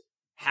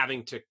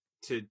having to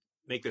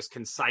make this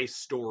concise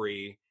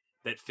story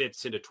that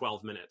fits into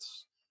 12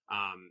 minutes.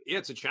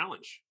 It's a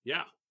challenge.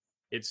 Yeah.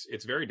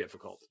 It's very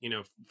difficult,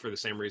 for the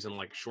same reason,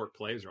 like short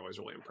plays are always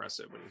really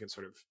impressive when you can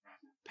sort of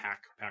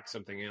pack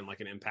something in, like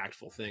an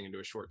impactful thing, into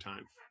a short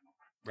time.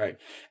 Right.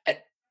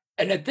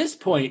 And at this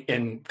point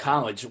in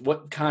college,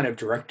 what kind of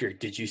director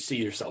did you see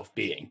yourself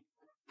being?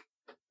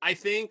 I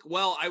think,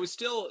 well, I was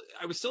still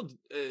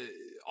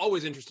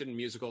always interested in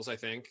musicals. I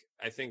think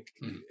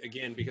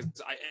again, because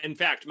in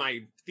fact,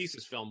 my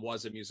thesis film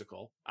was a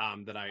musical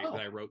that I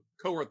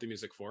co-wrote the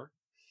music for,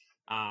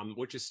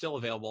 which is still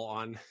available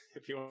on,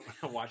 if you want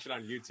to watch it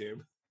on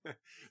YouTube.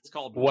 It's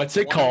called, what's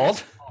it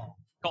called?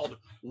 Called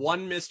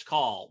One Missed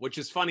Call, which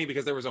is funny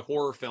because there was a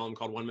horror film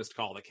called One Missed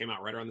Call that came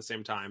out right around the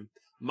same time.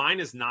 Mine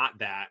is not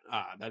that.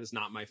 That is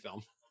not my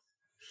film.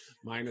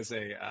 Mine is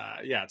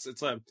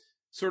it's a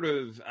sort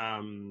of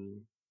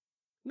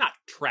not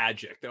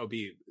tragic, that would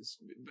be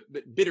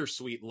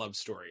bittersweet love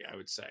story, I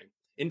would say,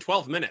 in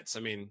 12 minutes. I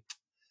mean,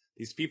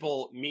 these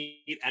people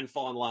meet and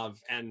fall in love,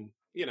 and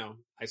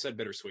I said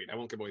bittersweet, I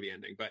won't give away the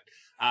ending, but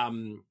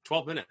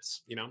 12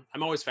 minutes.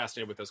 I'm always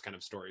fascinated with those kind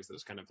of stories,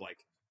 those kind of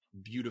like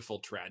beautiful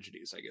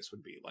tragedies, I guess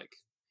would be like,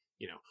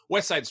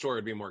 West Side Story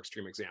would be a more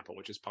extreme example,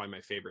 which is probably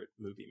my favorite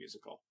movie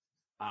musical.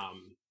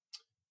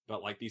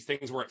 But like these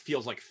things where it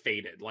feels like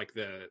fated, like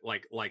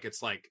like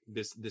it's like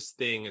this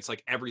thing, it's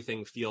like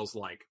everything feels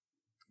like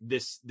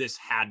this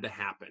had to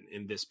happen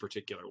in this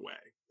particular way.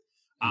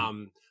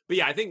 But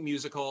yeah, I think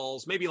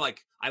musicals, maybe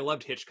like I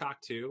loved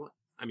Hitchcock too.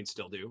 I mean,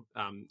 still do.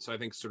 So I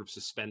think sort of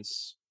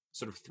suspense,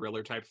 sort of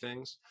thriller type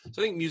things.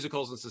 So I think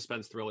musicals and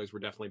suspense thrillers were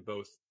definitely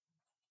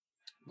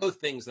both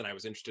things that I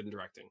was interested in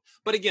directing.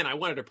 But again, I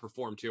wanted to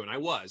perform too, and I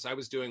was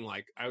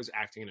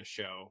acting in a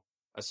show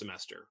a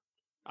semester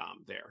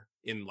there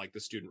in like the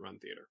student run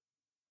theater.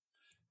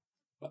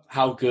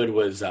 How good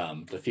was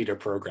the theater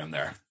program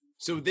there?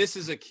 So this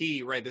is a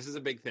key, right? This is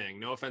a big thing.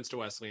 No offense to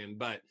Wesleyan,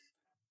 but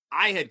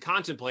I had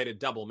contemplated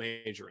double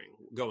majoring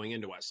going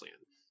into Wesleyan.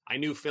 I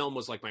knew film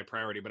was like my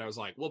priority, but I was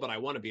like, well, but I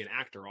want to be an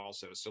actor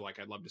also. So like,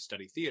 I'd love to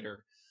study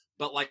theater,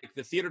 but like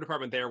the theater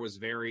department there was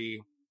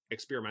very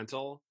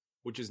experimental,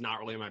 which is not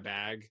really my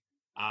bag.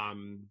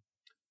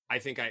 I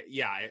think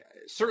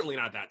certainly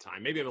not that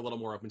time. Maybe I'm a little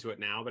more open to it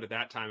now, but at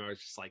that time I was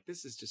just like,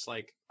 this is just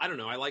like, I don't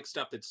know. I like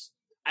stuff that's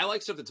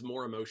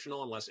more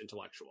emotional and less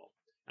intellectual.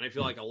 And I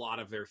feel like a lot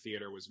of their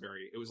theater was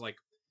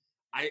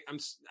I'm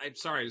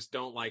sorry, I just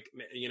don't like,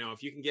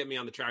 if you can get me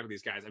on the track with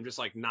these guys, I'm just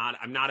like,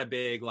 I'm not a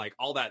big, like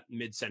all that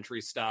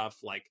mid-century stuff,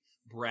 like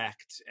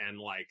Brecht and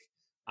like,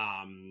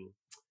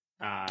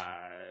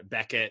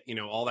 Beckett,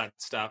 all that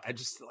stuff.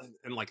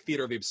 And like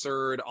Theater of the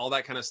Absurd, all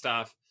that kind of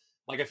stuff.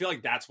 Like, I feel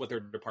like that's what their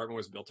department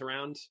was built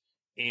around.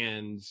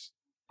 And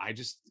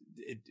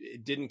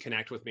it didn't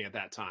connect with me at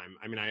that time.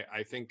 I mean,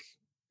 I think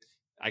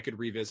I could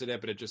revisit it,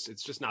 but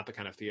it's just not the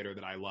kind of theater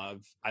that I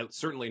love. I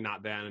certainly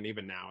not then. And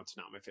even now, it's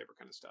not my favorite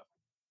kind of stuff.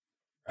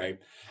 Right.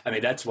 I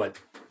mean, that's what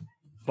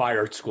my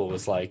art school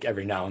was like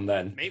every now and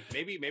then.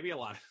 Maybe a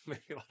lot of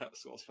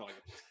schools feel like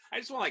it. I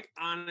just want like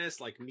honest,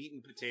 like meat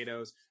and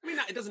potatoes. I mean,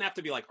 it doesn't have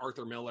to be like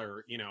Arthur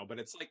Miller, but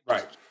it's like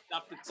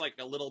stuff that's like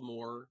a little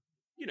more,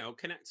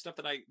 stuff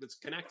that's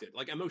connected,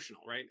 like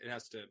emotional, right? It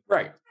has to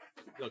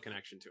feel a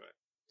connection to it.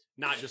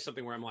 Not just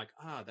something where I'm like,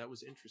 that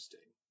was interesting.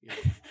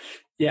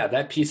 Yeah,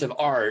 that piece of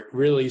art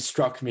really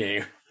struck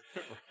me.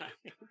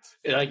 Right.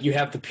 Like you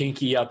have the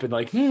pinky up and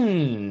like,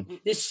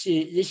 this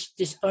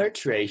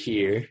art right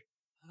here.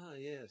 Oh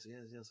yes.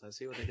 I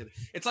see what they did.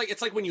 It's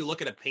like when you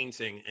look at a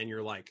painting and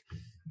you're like,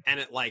 and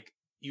it like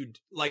you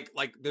like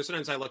there's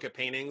sometimes I look at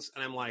paintings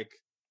and I'm like,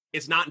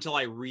 it's not until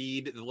I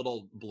read the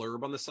little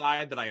blurb on the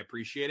side that I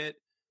appreciate it.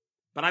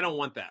 But I don't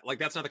want that. Like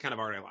that's not the kind of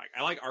art I like.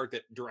 I like art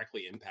that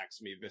directly impacts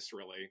me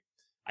viscerally.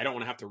 I don't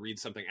want to have to read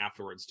something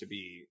afterwards to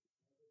be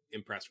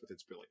impressed with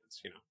its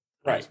brilliance,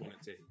 I just want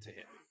it to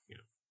hit me,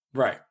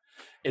 Right.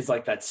 It's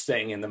like that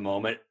staying in the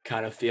moment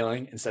kind of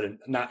feeling, instead of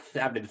not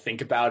having to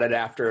think about it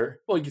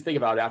after. Well, you think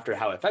about it after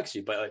how it affects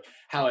you, but like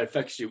how it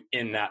affects you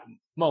in that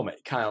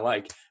moment, kind of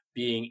like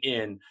being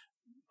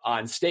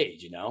on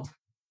stage,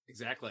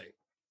 Exactly.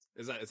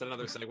 Is that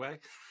another segue?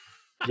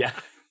 Yeah.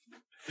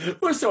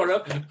 Well, sort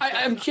of.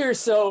 I'm curious.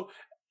 So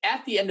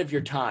at the end of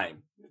your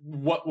time,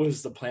 what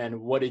was the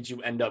plan? What did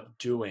you end up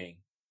doing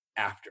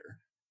after?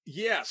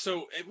 Yeah,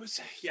 so it was.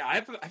 Yeah,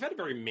 I've had a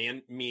very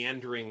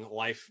meandering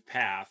life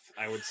path,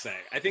 I would say.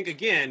 I think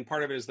again,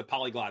 part of it is the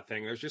polyglot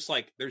thing. There's just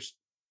like this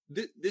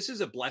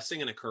is a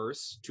blessing and a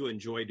curse to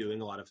enjoy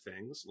doing a lot of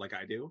things like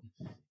I do.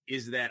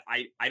 Is that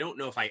I don't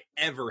know if I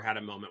ever had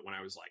a moment when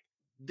I was like,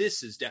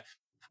 this is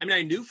I mean,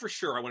 I knew for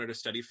sure I wanted to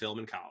study film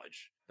in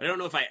college. But I don't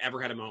know if I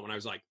ever had a moment when I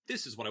was like,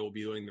 this is what I will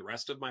be doing the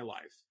rest of my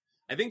life.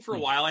 I think for a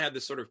while I had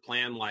this sort of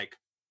plan, like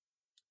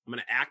I'm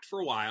going to act for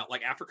a while,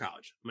 like after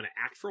college, I'm going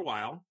to act for a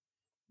while.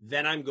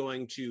 Then I'm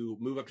going to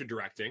move up to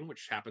directing,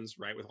 which happens,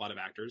 right, with a lot of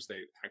actors. They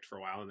act for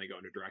a while and they go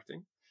into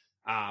directing.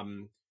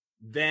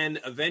 Then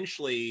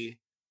eventually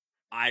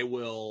I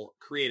will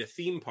create a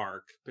theme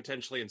park,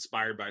 potentially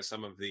inspired by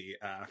some of the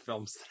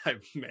films that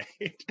I've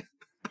made.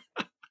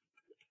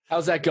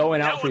 How's that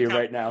going out for you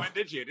right now? When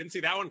did you? Didn't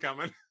see that one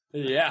coming.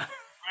 Yeah.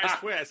 Nice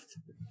twist.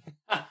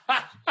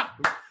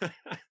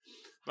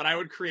 But I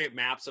would create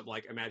maps of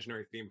like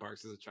imaginary theme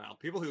parks as a child.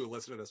 People who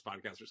listen to this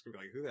podcast are just gonna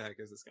be like, who the heck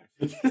is this guy?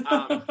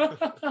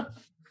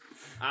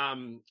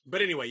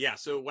 But anyway, yeah.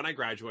 So when I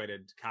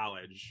graduated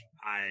college,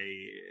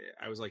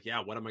 I was like,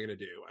 yeah, what am I gonna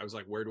do? I was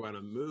like, where do I want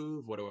to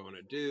move? What do I want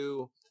to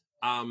do?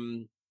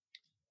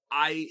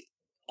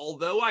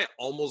 Although I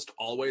almost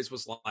always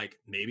was like,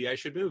 maybe I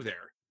should move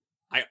there.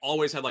 I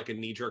always had like a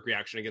knee-jerk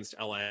reaction against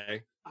LA.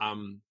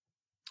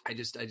 I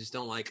just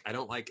don't like,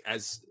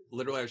 as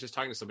literally I was just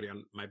talking to somebody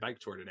on my bike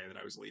tour today that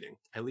I was leading.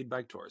 I lead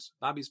bike tours,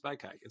 Bobby's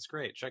Bike Hike. It's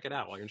great. Check it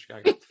out while you're in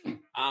Chicago.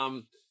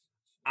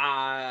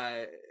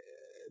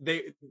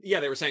 They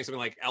were saying something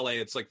like LA,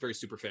 it's like very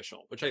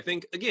superficial, which I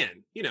think,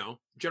 again,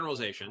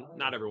 generalization,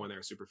 not everyone there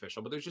is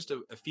superficial, but there's just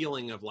a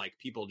feeling of like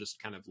people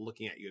just kind of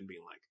looking at you and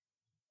being like,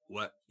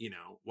 what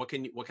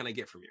can I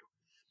get from you?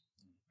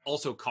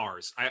 Also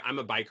cars. I'm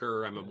a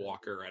biker. I'm a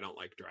walker. I don't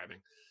like driving.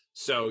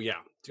 So yeah,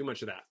 too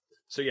much of that.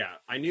 So yeah,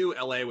 I knew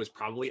LA was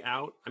probably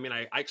out. I mean,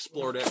 I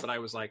explored it, but I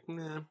was like,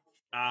 nah.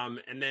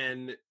 And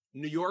then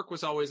New York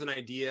was always an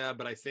idea,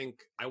 but I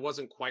think I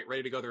wasn't quite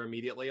ready to go there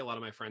immediately. A lot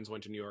of my friends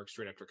went to New York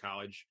straight after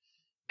college.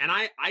 And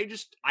I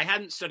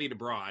hadn't studied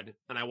abroad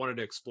and I wanted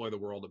to explore the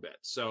world a bit.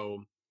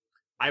 So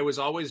I was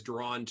always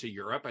drawn to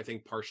Europe, I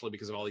think partially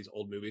because of all these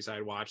old movies I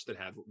had watched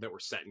that were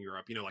set in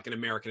Europe, like An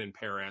American in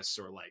Paris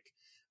or like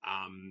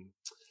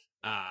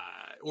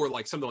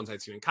some of the ones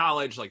I'd seen in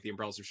college, like The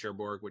Umbrellas of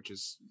Cherbourg, which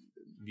is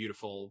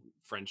beautiful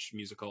French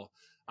musical.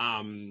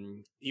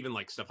 Even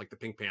like stuff like The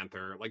Pink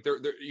Panther, like there,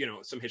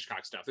 some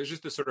Hitchcock stuff. There's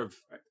just this sort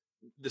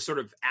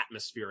of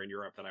atmosphere in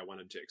Europe that I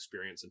wanted to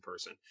experience in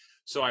person.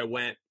 So I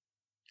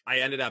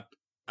ended up,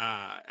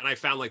 and I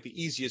found like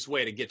the easiest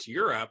way to get to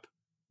Europe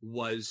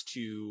was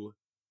to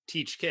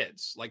teach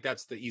kids. Like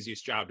that's the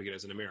easiest job to get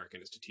as an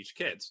American, is to teach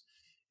kids.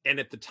 And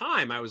at the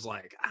time I was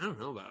like, I don't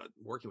know about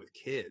working with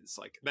kids.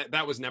 Like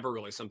that was never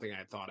really something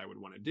I thought I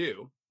would want to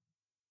do.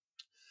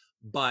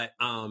 But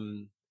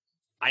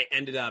I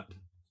ended up,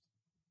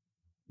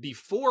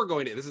 before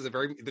going to,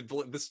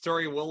 this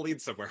story will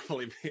lead somewhere,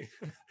 believe me.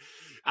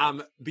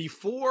 I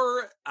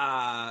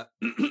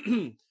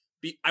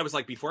was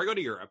like, before I go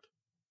to Europe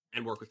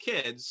and work with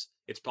kids,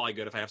 it's probably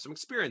good if I have some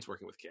experience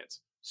working with kids.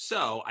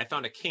 So I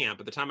found a camp.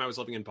 At the time I was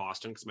living in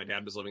Boston because my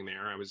dad was living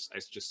there. I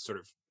just sort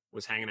of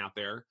was hanging out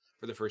there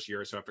for the first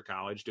year or so after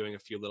college, doing a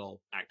few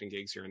little acting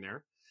gigs here and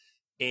there.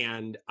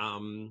 And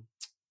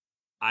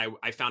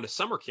I found a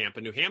summer camp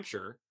in New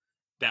Hampshire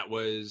that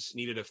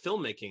needed a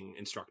filmmaking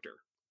instructor.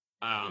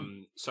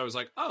 So I was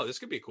like, oh, this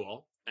could be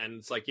cool. And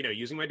it's like,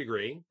 using my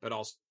degree, but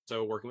also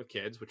working with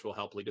kids, which will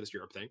help lead to this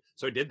Europe thing.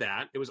 So I did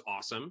that. It was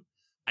awesome.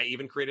 I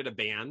even created a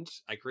band.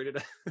 I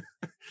created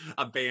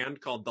a band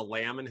called The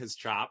Lamb and His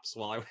Chops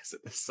while I was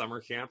at the summer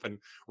camp and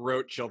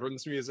wrote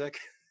children's music.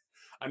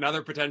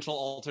 Another potential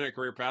alternate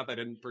career path I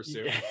didn't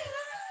pursue.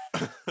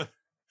 Yeah.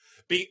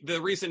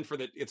 The reason for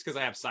it's because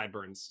I have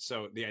sideburns.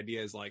 So the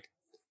idea is like,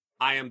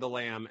 I am the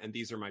lamb and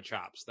these are my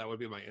chops. That would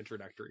be my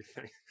introductory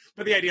thing.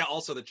 But the idea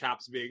also the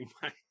chops being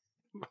my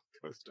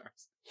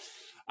co-stars.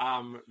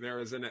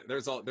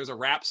 There's a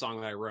rap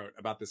song that I wrote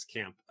about this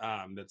camp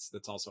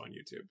that's also on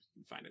YouTube. You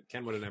can find it.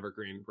 Kenwood and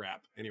Evergreen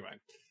rap. Anyway,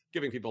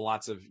 giving people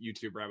lots of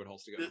YouTube rabbit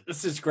holes to go.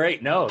 This is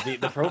great. No,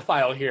 the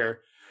profile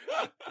here.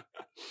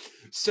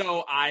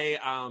 So I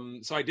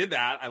did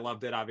that. I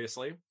loved it,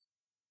 obviously.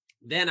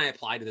 Then I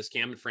applied to this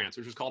camp in France,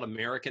 which was called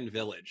American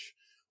Village,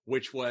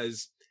 which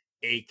was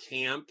a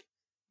camp.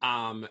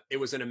 It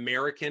was an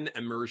American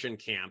immersion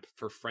camp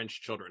for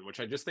French children, which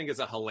I just think is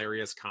a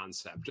hilarious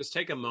concept. Just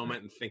take a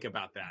moment and think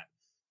about that.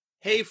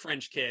 Hey,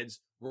 French kids,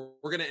 we're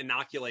going to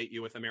inoculate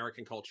you with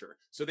American culture.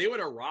 So they would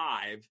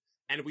arrive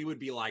and we would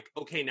be like,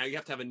 okay, now you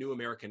have to have a new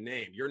American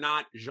name. You're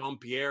not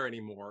Jean-Pierre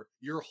anymore.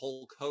 You're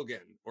Hulk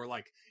Hogan. Or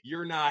like,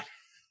 you're not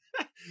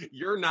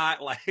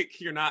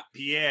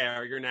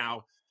Pierre. You're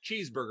now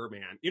Cheeseburger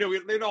Man.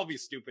 They'd all be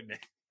stupid names.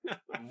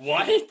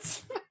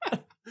 What?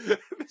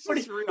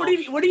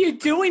 What are you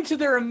doing to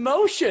their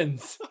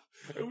emotions?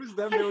 It was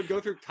them. They would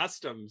go through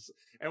customs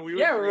and we would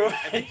Yeah, create,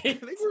 right. I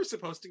think we were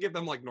supposed to give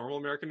them like normal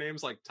American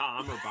names like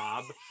Tom or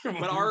Bob,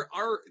 but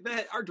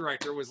our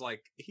director was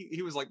like,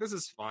 he was like, this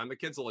is fun, the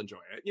kids will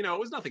enjoy it. You know, it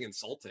was nothing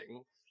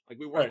insulting. Like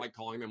we weren't Right. like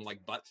calling them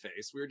like butt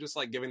face. We were just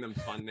like giving them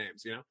fun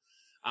names, you know.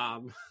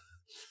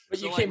 But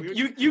so, you like,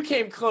 came you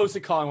came close to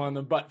calling one of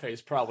them butt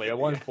face probably at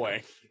one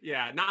point.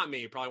 Yeah, not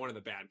me. Probably one of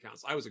the bad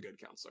counselors. I was a good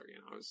counselor, you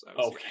know. I was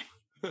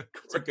Okay.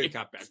 it's a good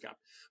cop, bad cop.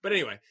 But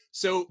anyway,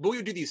 but we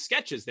would do these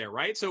sketches there,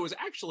 right? So it was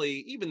actually,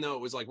 even though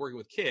it was like working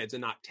with kids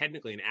and not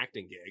technically an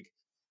acting gig,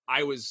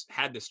 I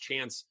had this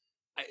chance.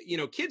 You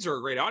know, kids are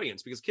a great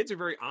audience because kids are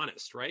very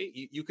honest, right?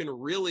 You can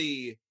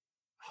really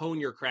hone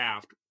your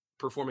craft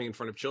performing in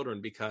front of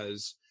children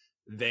because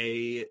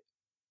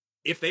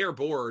if they are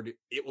bored,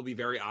 it will be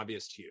very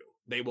obvious to you.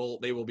 They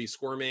will be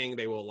squirming.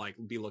 They will like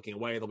be looking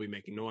away. They'll be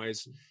making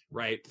noise,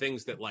 right?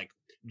 Things that like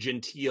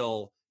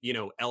genteel, you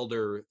know,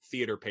 elder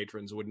theater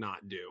patrons would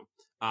not do.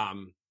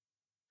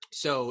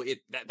 So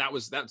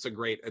it's a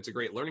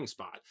great learning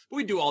spot. But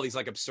we do all these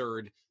like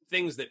absurd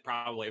things that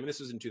probably, I mean,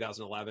 this was in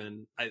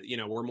 2011. You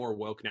know, we're more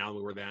woke now than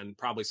we were then.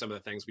 Probably some of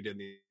the things we did in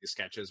these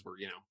sketches were,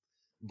 you know,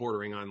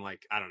 bordering on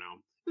like, I don't know.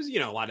 It was, you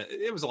know, a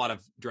lot of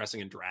dressing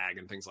in drag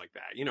and things like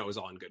that. You know, it was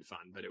all in good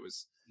fun, but it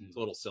was a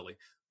little silly.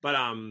 But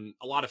a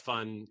lot of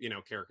fun, you know,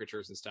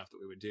 caricatures and stuff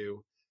that we would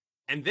do.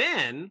 And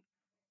then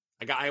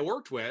a guy I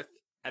worked with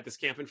at this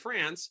camp in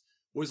France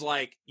was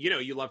like, you know,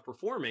 you love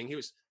performing.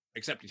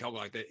 Except he told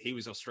me like that he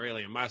was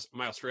Australian. My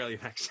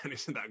Australian accent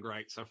isn't that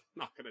great, so I'm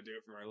not going to do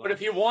it for my life. But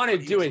if you want to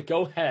do it,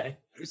 go ahead.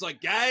 He was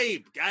like,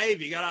 Gabe,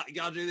 you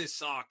gotta do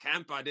this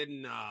camp I did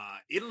in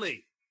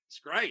Italy. It's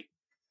great.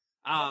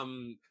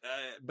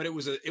 But it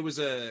was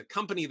a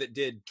company that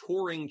did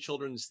touring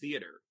children's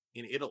theater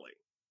in Italy,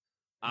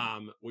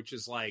 which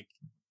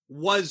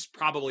was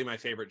probably my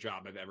favorite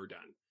job I've ever done.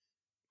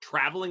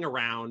 Traveling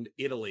around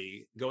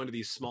Italy, going to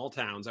these small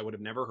towns I would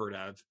have never heard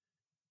of.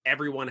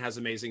 Everyone has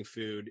amazing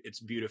food. It's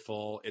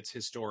beautiful. It's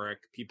historic.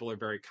 People are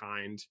very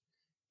kind.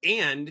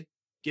 And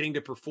getting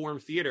to perform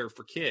theater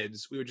for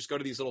kids, we would just go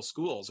to these little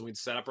schools and we'd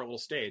set up our little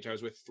stage. I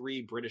was with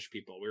 3 British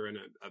people. We were in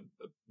a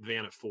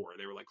van of 4.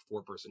 They were like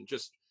 4-person.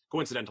 Just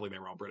coincidentally, they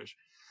were all British.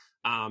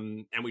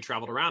 And we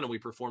traveled around and we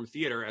performed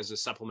theater as a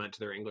supplement to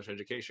their English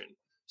education.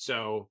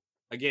 So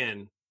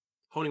again,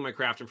 honing my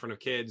craft in front of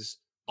kids,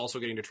 also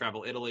getting to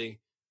travel Italy,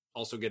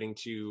 also getting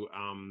to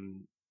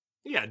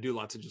do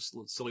lots of just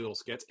silly little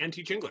skits and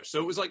teach English. So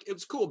it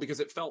was cool because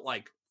it felt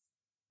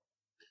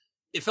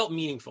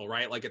meaningful,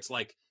 right? Like it's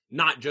like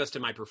not just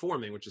am I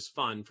performing, which is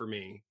fun for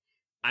me.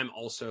 I'm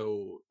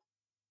also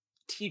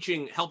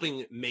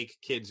helping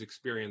make kids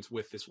experience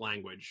with this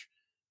language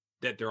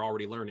that they're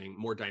already learning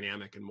more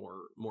dynamic and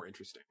more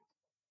interesting.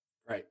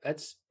 Right.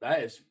 That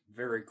is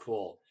very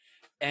cool.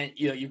 And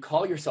you know, you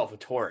call yourself a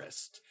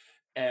tourist,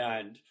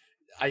 and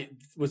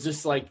was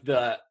this like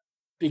the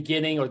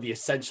beginning or the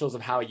essentials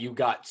of how you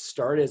got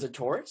started as a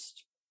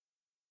tourist?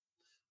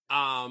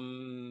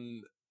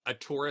 A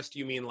tourist,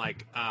 you mean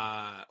like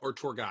or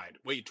tour guide?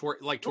 Wait,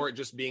 tour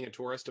just being a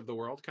tourist of the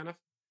world, kind of?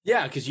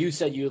 Yeah, because you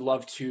said you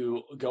love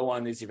to go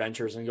on these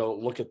adventures and go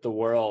look at the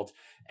world.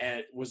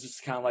 And was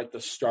this kind of like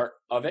the start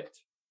of it?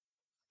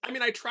 I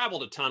mean, I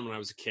traveled a ton when I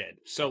was a kid.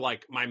 So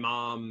like my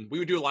mom, we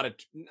would do a lot of,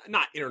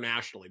 not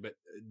internationally, but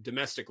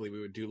domestically,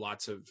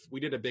 we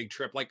did a big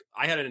trip. Like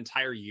I had an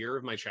entire year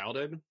of my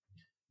childhood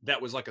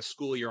that was like a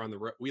school year on the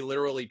road. We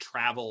literally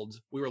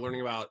traveled. We were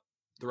learning about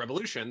the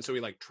revolution. So we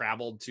like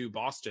traveled to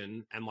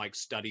Boston and like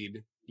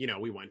studied, you know,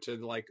 we went to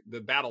like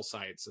the battle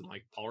sites and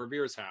like Paul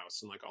Revere's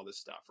house and like all this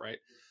stuff. Right.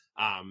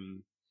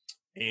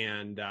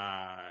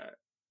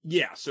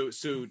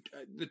 So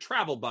the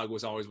travel bug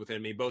was always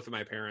within me. Both of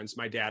my parents,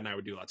 my dad and I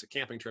would do lots of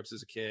camping trips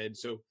as a kid.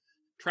 So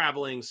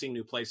traveling, seeing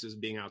new places,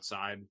 being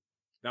outside,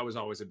 that was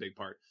always a big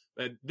part.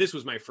 But this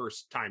was my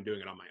first time doing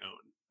it on my own,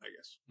 I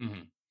guess.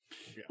 Mm-hmm.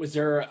 Yeah. Was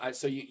there,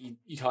 so you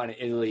taught in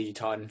Italy, you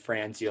taught in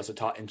France, you also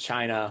taught in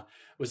China.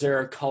 Was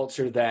there a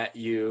culture that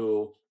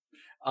you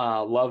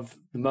loved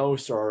the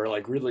most or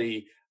like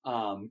really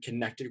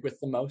connected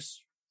with the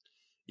most?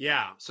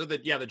 Yeah. So the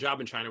job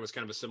in China was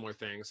kind of a similar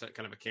thing. It's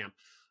kind of a camp.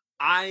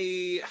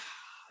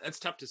 That's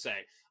tough to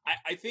say.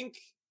 I think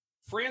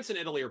France and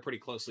Italy are pretty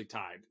closely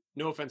tied.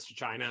 No offense to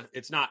China.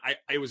 It's not,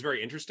 it was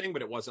very interesting,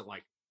 but it wasn't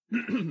like,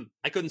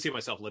 I couldn't see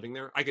myself living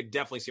there. I could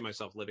definitely see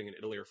myself living in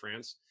Italy or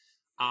France.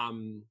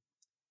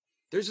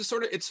 There's a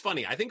sort of, it's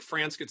funny. I think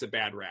France gets a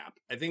bad rap.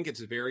 I think it's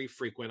very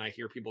frequent. I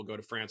hear people go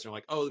to France and they're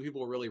like, oh, the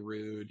people were really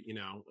rude. You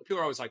know, people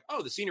are always like,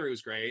 oh, the scenery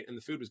was great and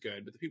the food was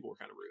good, but the people were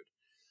kind of rude.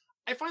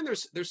 I find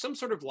there's some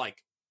sort of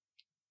like,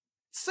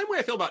 same way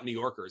I feel about New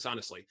Yorkers,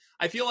 honestly.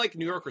 I feel like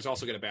New Yorkers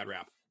also get a bad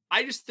rap.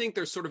 I just think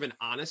there's sort of an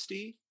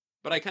honesty,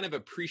 but I kind of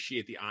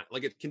appreciate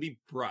like it can be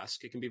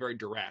brusque. It can be very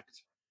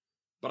direct,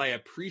 but I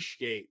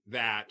appreciate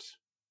that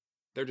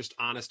they're just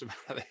honest about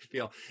how they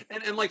feel.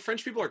 And like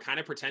French people are kind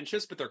of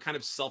pretentious, but they're kind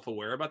of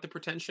self-aware about the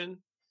pretension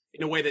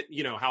in a way that,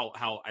 you know,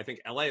 how I think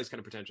LA is kind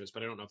of pretentious,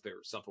 but I don't know if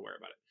they're self-aware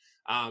about it.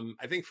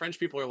 I think French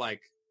people are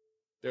like,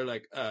 they're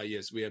like,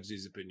 yes, we have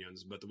these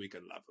opinions, but we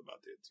can laugh about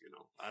it. You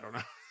know, I don't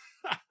know.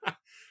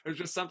 There's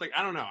just something,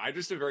 I don't know. I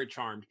just am very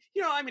charmed.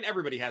 I mean,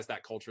 everybody has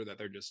that culture that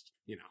they're just,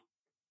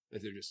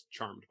 that they're just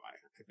charmed by,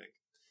 I think.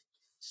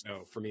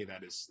 So for me,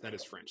 that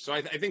is French. So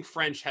I think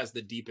French has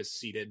the deepest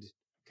seated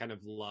kind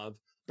of love,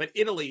 but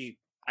Italy,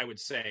 I would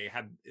say,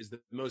 is the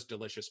most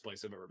delicious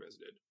place I've ever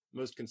visited.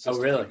 Most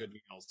consistent good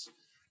meals.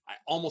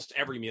 Almost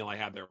every meal I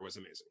had there was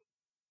amazing.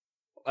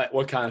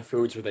 What kind of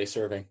foods were they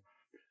serving?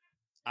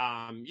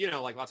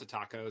 Like lots of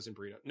tacos and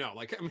burritos. No,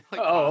 like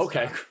oh, pasta.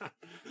 Okay.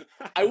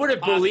 I would have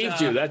believed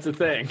you. That's the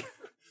thing.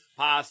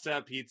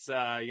 Pasta,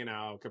 pizza,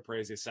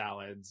 caprese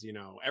salads,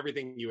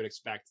 everything you would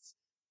expect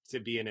to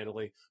be in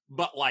Italy,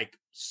 but like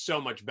so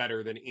much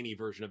better than any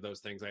version of those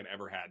things I'd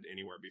ever had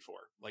anywhere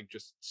before. Like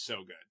just so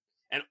good.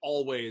 And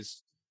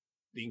always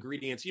the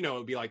ingredients, it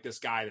would be like this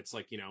guy that's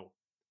like,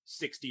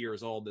 60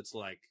 years old. That's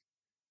like,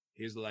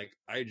 he's like,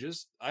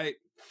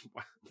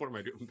 what am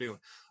I doing?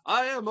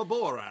 I am a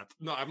Borat.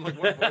 No, I'm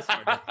like, what voice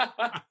am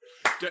I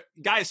doing?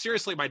 Guys,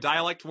 seriously, my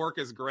dialect work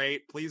is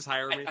great. Please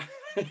hire me.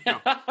 No.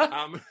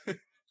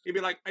 He'd be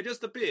like, I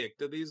just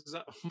picked these.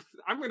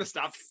 I'm going to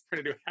stop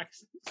trying to do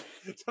accents.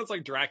 It sounds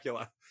like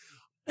Dracula.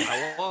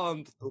 I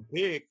want to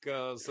pick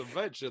some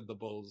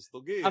vegetables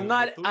to give. I'm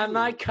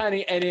not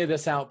cutting any of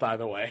this out, by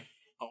the way.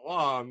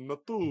 1,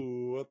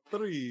 2,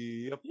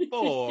 3,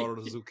 4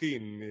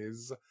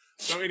 zucchinis.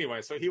 So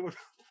anyway, so he would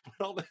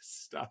put all this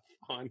stuff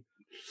on.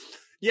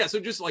 Yeah, so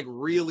just like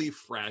really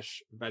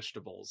fresh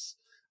vegetables.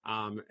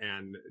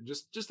 And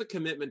just the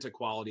commitment to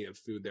quality of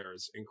food there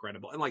is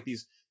incredible. And like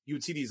you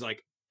would see these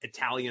like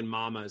Italian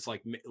mamas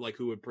like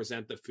who would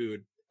present the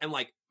food. And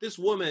like this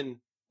woman,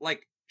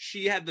 like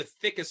she had the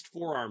thickest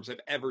forearms I've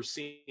ever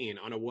seen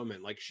on a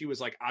woman. Like she was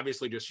like,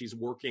 obviously just, she's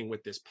working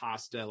with this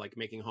pasta, like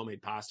making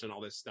homemade pasta and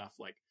all this stuff.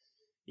 Like,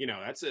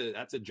 that's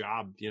a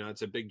job,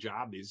 it's a big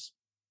job these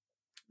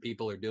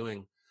people are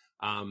doing.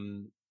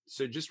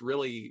 So just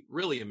really,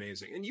 really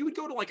amazing. And you would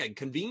go to like a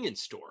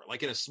convenience store,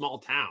 like in a small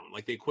town,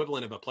 like the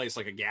equivalent of a place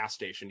like a gas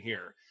station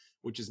here,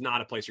 which is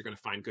not a place you're going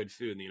to find good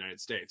food in the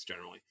United States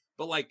generally.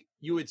 But like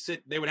you would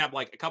they would have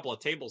like a couple of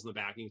tables in the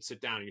back and you'd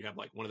sit down and you'd have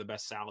like one of the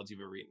best salads you've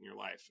ever eaten in your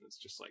life. And it's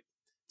just like,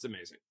 it's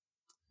amazing.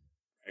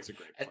 It's a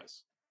great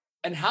place.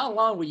 And how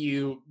long were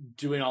you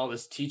doing all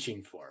this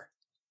teaching for?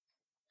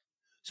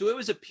 So it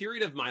was a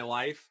period of my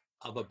life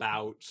of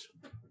about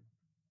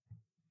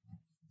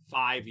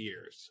 5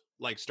 years,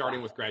 like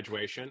starting with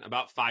graduation,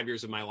 about 5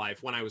 years of my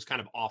life when I was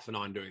kind of off and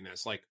on doing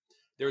this. Like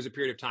there was a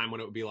period of time when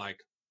it would be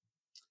like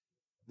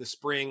the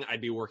spring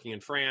I'd be working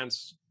in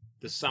France.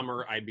 The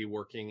summer I'd be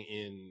working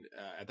in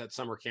at that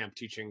summer camp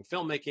teaching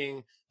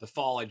filmmaking. The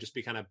fall I'd just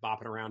be kind of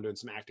bopping around doing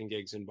some acting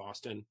gigs in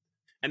Boston.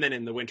 And then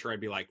in the winter I'd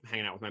be like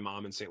hanging out with my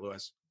mom in St.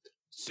 Louis.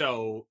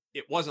 So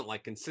it wasn't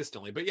like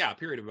consistently, but yeah, a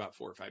period of about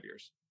 4 or 5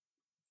 years.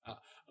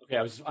 Okay,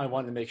 I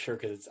wanted to make sure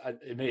because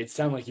it made it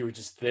sound like you were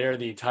just there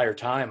the entire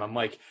time. I'm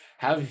like,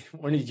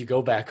 when did you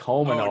go back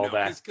home and all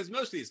that? Because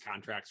most of these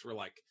contracts were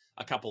like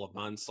a couple of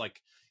months. Like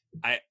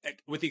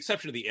with the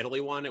exception of the Italy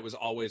one, it was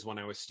always when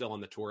I was still on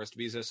the tourist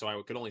visa, so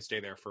I could only stay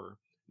there for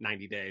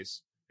 90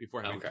 days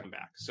before having to come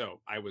back.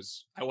 So I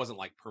wasn't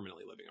like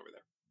permanently living over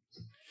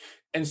there.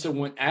 And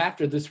so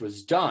after this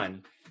was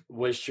done,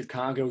 was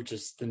Chicago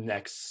just the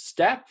next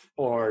step,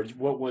 or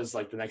what was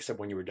like the next step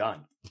when you were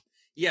done?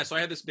 Yeah, so I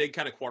had this big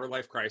kind of quarter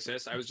life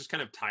crisis. I was just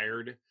kind of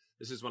tired.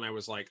 This is when I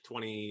was like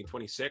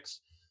 26.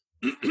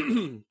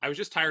 I was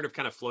just tired of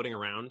kind of floating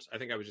around. I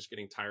think I was just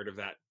getting tired of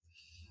that.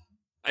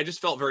 I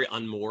just felt very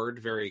unmoored,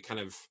 very kind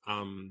of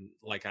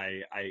like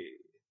I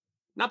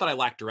not that I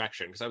lacked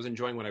direction because I was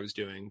enjoying what I was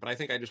doing, but I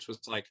think I just was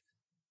like,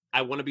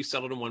 I want to be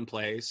settled in one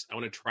place. I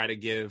want to try to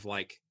give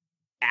like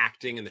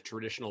acting in the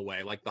traditional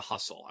way, like the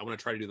hustle. I want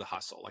to try to do the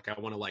hustle. Like I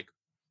want to like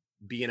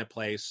be in a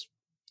place,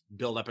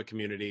 build up a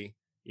community,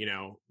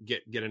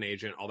 get an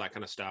agent, all that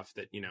kind of stuff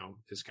that,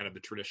 is kind of the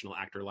traditional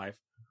actor life.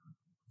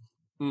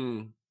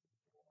 And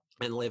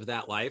live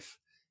that life.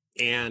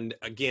 And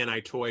again,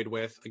 I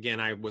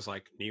was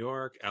like New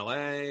York,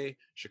 LA,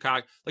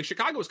 Chicago. Like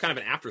Chicago was kind of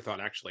an afterthought,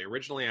 actually.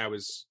 Originally, I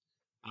was,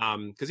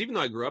 because even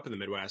though I grew up in the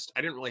Midwest,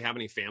 I didn't really have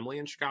any family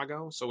in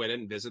Chicago. So I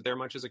didn't visit there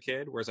much as a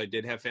kid, whereas I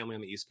did have family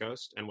on the East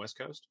Coast and West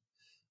Coast.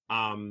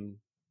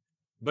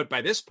 But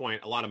by this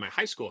point, a lot of my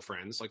high school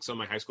friends, like some of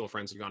my high school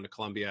friends had gone to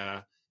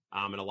Columbia,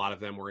 and a lot of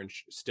them were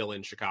still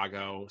in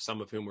Chicago,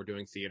 some of whom were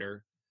doing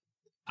theater.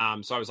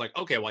 So I was like,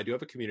 okay, well, I do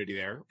have a community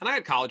there. And I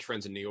had college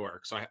friends in New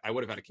York, so I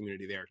would have had a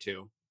community there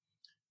too.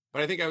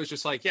 But I think I was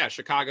just like, yeah,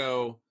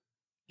 Chicago,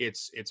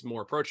 it's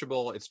more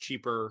approachable, it's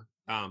cheaper.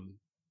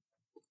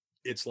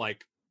 It's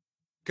like,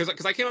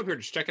 because I came up here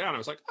to just check it out, and I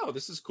was like, oh,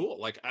 this is cool.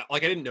 Like I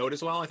didn't know it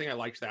as well. I think I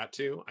liked that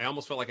too. I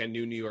almost felt like I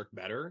knew New York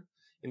better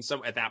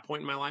at that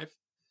point in my life.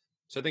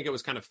 So I think it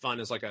was kind of fun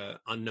as like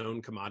a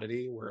unknown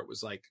commodity where it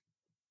was like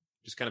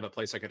just kind of a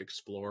place I could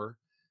explore,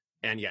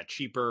 and yeah,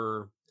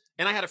 cheaper.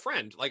 And I had a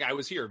friend, like I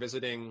was here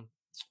visiting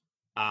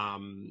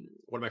one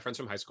of my friends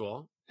from high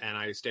school, and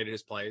I stayed at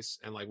his place,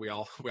 and like we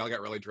all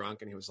got really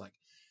drunk, and he was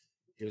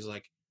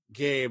like,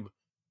 Gabe,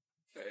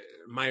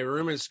 my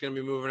room is going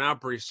to be moving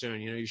out pretty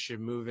soon. You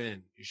should move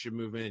in. You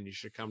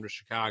should come to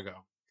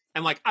Chicago.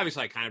 And like,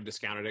 obviously I kind of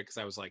discounted it because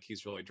I was like,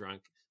 he's really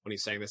drunk when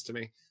he's saying this to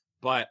me.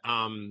 But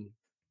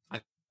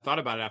I thought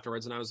about it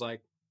afterwards and I was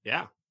like,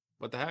 yeah,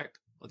 what the heck?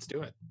 Let's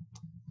do it.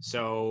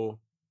 So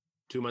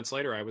 2 months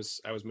later, I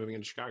was moving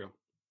into Chicago.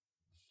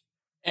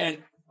 And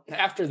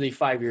after the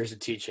 5 years of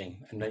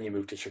teaching, and then you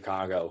moved to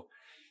Chicago,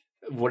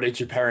 what did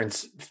your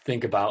parents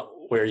think about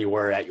where you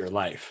were at your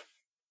life?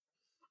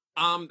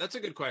 That's a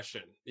good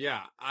question.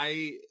 Yeah,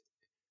 I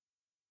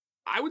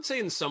would say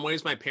in some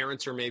ways my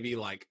parents are maybe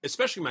like,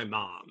 especially my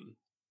mom.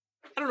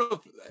 I don't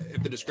know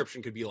if the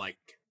description could be like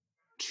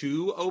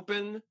too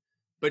open,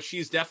 but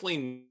she's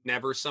definitely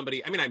never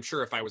somebody. I mean, I'm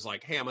sure if I was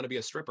like, "Hey, I'm going to be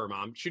a stripper,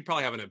 mom," she'd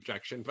probably have an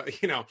objection. But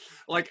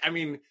like, I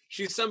mean,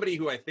 she's somebody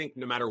who I think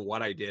no matter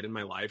what I did in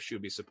my life, she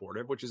would be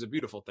supportive, which is a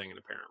beautiful thing in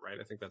a parent, right?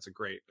 I think that's a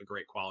great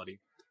quality.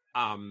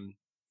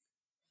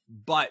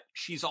 But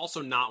she's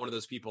also not one of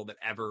those people that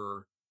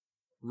ever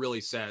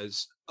really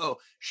says, "Oh,"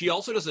 she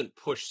also doesn't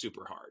push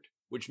super hard,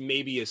 which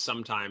maybe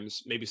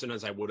sometimes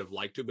I would have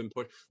liked to have been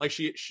pushed. Like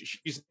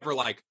she's never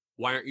like,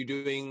 "Why aren't you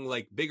doing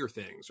like bigger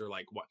things?" or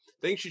like what.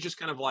 I think she's just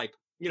kind of like,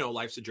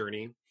 life's a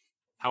journey.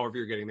 However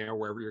you're getting there,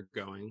 wherever you're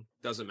going,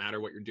 doesn't matter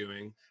what you're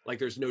doing. Like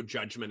there's no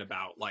judgment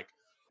about like,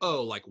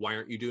 oh, like why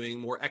aren't you doing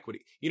more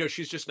equity?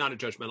 She's just not a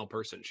judgmental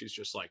person. She's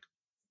just like,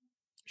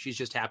 she's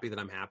just happy that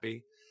I'm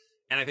happy.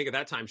 And I think at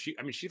that time, she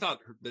thought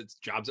that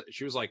jobs,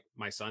 she was like,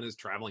 my son is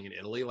traveling in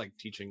Italy, like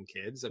teaching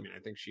kids. I mean, I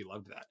think she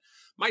loved that.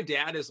 My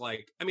dad is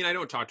like, I mean, I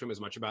don't talk to him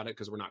as much about it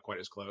because we're not quite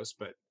as close,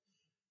 but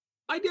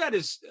my dad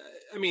is,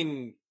 I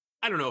mean,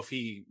 I don't know if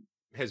he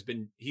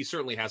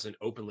certainly hasn't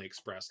openly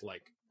expressed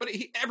like, but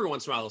every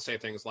once in a while he'll say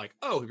things like,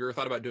 oh, have you ever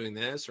thought about doing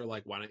this? Or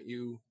like, why don't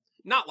you,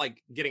 not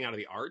like getting out of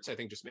the arts. I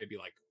think just maybe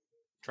like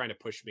trying to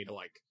push me to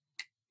like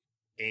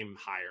aim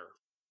higher.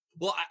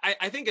 Well,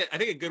 I think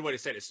a good way to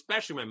say it,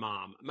 especially my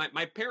mom,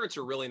 my parents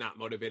are really not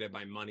motivated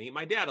by money.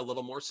 My dad a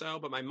little more so,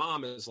 but my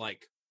mom is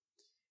like,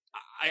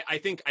 I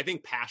think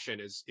passion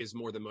is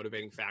more the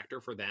motivating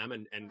factor for them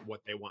and what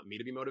they want me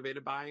to be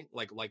motivated by.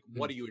 Like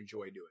what do you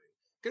enjoy doing?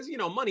 Because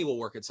money will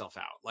work itself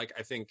out. Like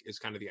I think is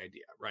kind of the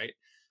idea, right?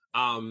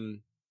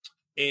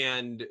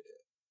 And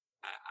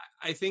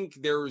I think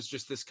there was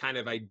just this kind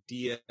of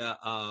idea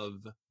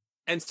of.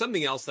 And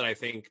something else that I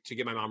think to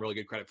give my mom really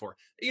good credit for,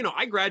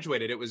 I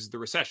graduated, it was the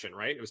recession,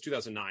 right? It was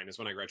 2009 is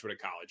when I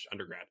graduated college,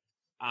 undergrad.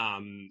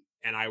 And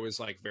I was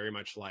like, very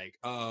much like,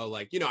 oh,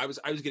 like, I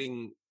was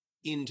getting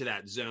into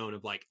that zone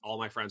of like, all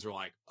my friends were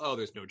like, oh,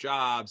 there's no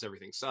jobs,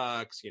 everything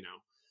sucks,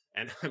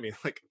 and I mean,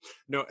 like,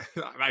 no,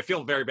 I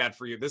feel very bad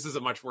for you. This is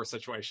a much worse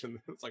situation.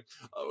 It's like,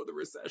 oh, the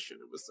recession,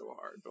 it was so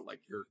hard, but like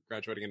you're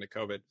graduating into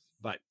COVID,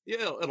 but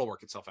yeah, it'll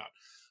work itself out.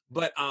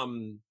 But,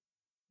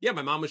 yeah,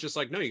 my mom was just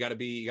like, no, you gotta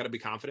be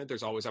confident.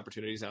 There's always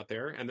opportunities out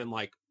there. And then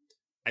like,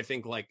 I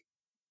think like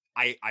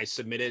I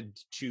submitted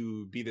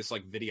to be this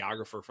like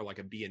videographer for like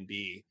a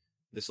B&B,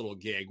 this little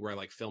gig where I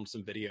like filmed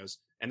some videos.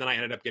 And then I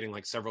ended up getting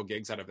like several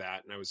gigs out of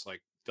that. And I was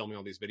like filming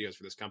all these videos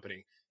for this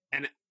company.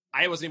 And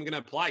I wasn't even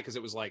going to apply because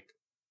it was like,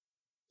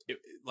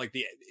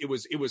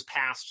 it was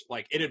past,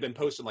 like it had been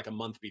posted like a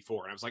month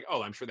before. And I was like,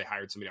 oh, I'm sure they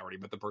hired somebody already,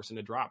 but the person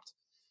had dropped.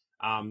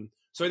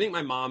 So I think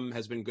my mom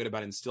has been good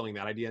about instilling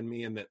that idea in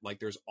me and that like,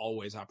 there's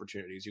always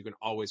opportunities. You can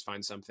always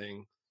find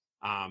something.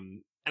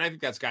 And I think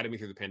that's guided me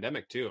through the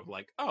pandemic too, of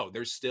like, oh,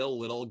 there's still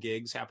little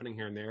gigs happening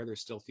here and there. There's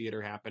still theater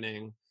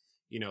happening.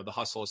 The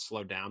hustle has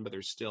slowed down, but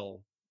there's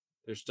still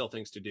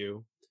things to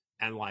do.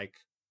 And like,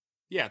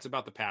 yeah, it's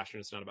about the passion.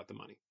 It's not about the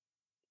money.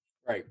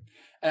 Right.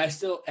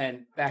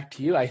 And back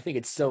to you, I think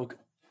it's so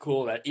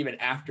cool that even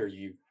after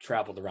you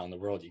traveled around the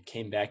world, you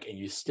came back and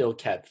you still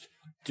kept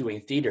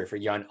doing theater for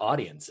young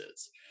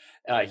audiences.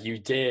 You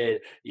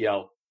did,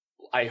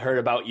 I heard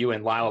about you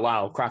in Lyle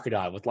Lyle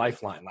Crocodile with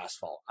Lifeline last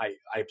fall. I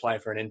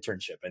applied for an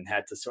internship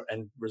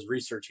and was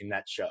researching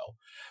that show.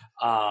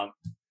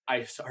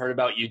 I heard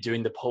about you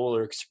doing the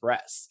Polar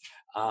Express.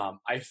 And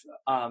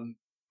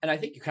I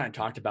think you kind of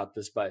talked about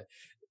this, but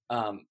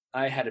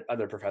I had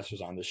other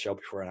professors on this show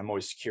before, and I'm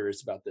always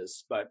curious about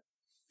this. But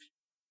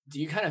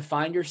do you kind of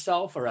find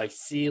yourself or like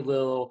see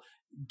little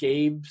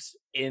Gabes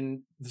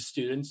in the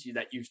students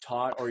that you've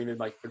taught or even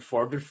like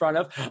performed in front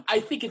of? I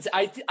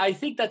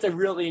think that's a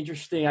really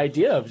interesting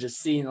idea of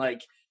just seeing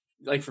like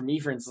for me,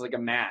 for instance, like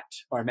a Matt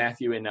or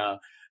Matthew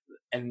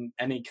and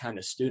any kind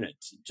of student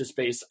just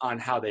based on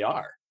how they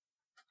are.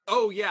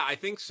 Oh yeah, I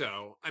think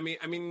so. I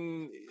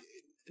mean,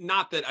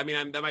 not that,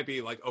 that might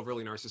be like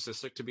overly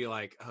narcissistic to be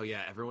like, oh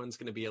yeah, everyone's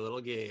going to be a little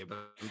Gabe.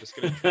 I'm just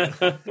going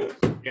to,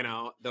 there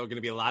are going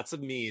to be lots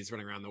of me's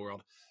running around the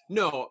world.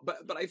 No,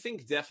 but I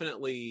think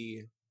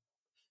definitely,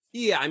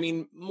 yeah,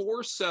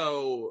 more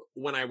so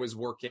when I was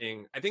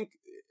working, I think,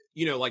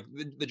 like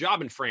the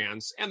job in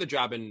France and the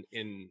job in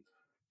New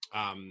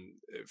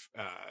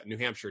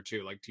Hampshire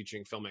too, like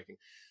teaching filmmaking.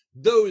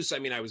 Those,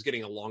 I was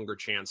getting a longer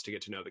chance to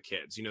get to know the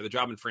kids. The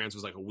job in France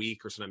was like a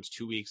week or sometimes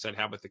 2 weeks I'd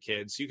have with the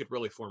kids. So you could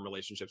really form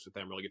relationships with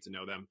them, really get to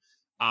know them.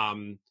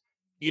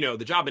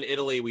 the job in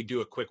Italy, we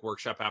do a quick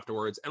workshop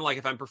afterwards. And like,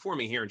 if I'm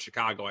performing here in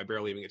Chicago, I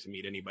barely even get to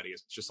meet anybody.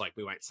 It's just like,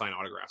 we might sign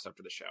autographs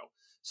after the show.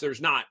 So you're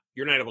not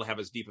able to have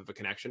as deep of a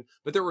connection,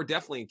 but there were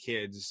definitely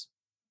kids.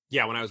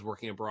 Yeah. When I was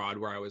working abroad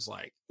where I was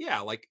like, yeah,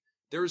 like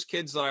there was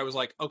kids that I was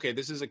like, okay,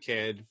 this is a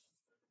kid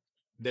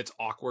that's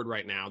awkward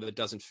right now, that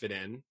doesn't fit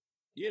in.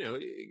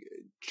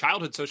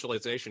 Childhood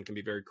socialization can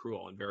be very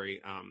cruel and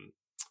very,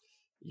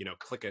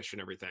 cliquish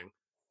and everything.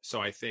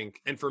 So I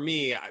think, and for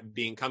me,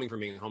 coming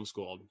from being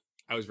homeschooled,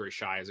 I was very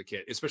shy as a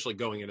kid, especially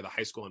going into the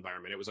high school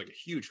environment. It was like a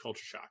huge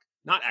culture shock.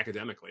 Not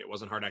academically, it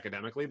wasn't hard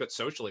academically, but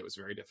socially, it was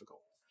very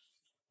difficult.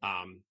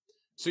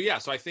 So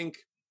I think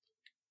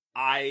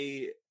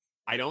I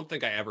don't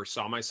think I ever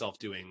saw myself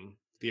doing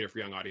theater for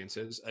young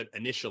audiences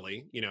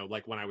initially.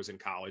 Like when I was in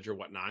college or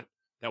whatnot,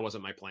 that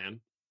wasn't my plan.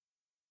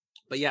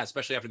 But yeah,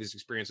 especially after these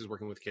experiences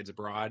working with kids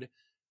abroad,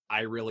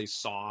 I really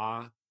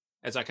saw,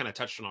 as I kind of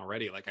touched on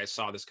already, like I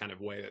saw this kind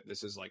of way that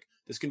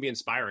this can be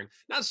inspiring,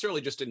 not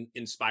necessarily just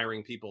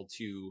inspiring people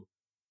to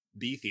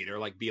be theater,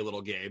 like be a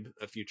little Gabe,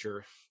 a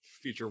future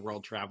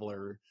world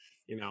traveler,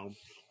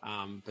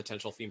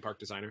 potential theme park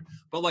designer,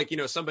 but like,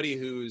 somebody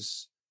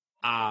who's,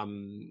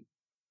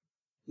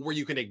 where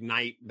you can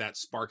ignite that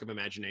spark of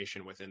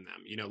imagination within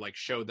them, like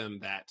show them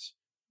that,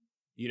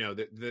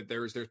 that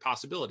there's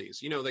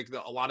possibilities, like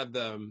a lot of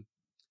the,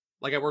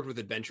 like I worked with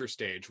Adventure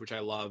Stage, which I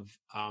love.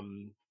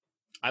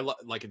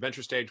 Like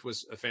Adventure Stage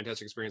was a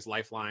fantastic experience.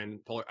 Lifeline,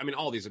 Polar. I mean,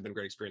 all of these have been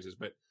great experiences,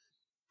 but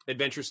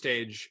Adventure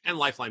Stage and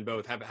Lifeline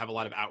both have a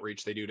lot of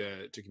outreach they do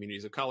to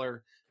communities of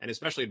color, and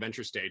especially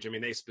Adventure Stage. I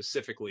mean, they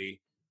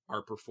specifically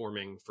are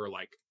performing for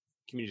like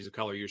communities of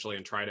color usually,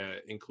 and try to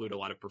include a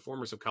lot of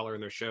performers of color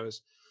in their shows.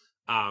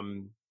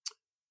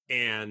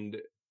 And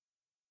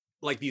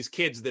like these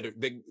kids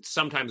they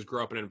sometimes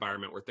grow up in an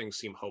environment where things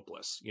seem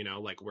hopeless,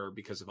 like where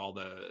because of all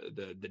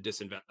the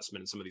disinvestment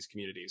in some of these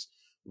communities,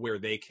 where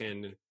they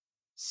can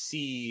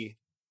see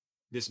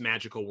this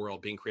magical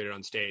world being created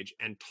on stage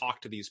and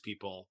talk to these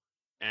people,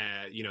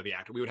 the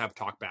actor. We would have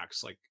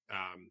talkbacks, like,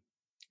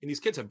 and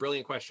these kids have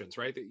brilliant questions,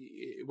 right?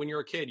 When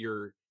you're a kid,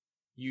 you're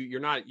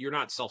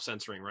not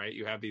self-censoring, right?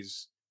 You have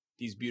these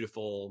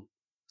beautiful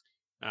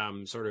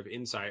sort of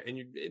insight,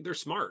 and they're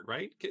smart,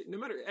 right? No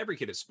matter, every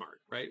kid is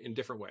smart, right? In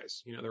different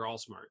ways, they're all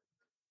smart,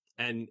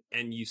 and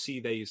you see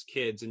these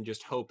kids and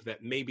just hope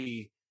that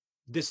maybe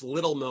this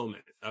little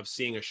moment of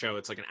seeing a show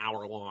that's like an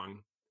hour long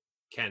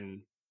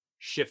can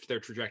shift their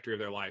trajectory of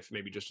their life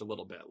maybe just a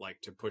little bit, like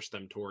to push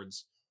them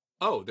towards,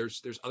 oh,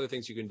 there's other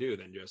things you can do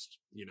than just,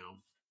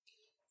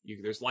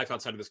 there's life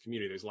outside of this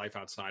community. There's life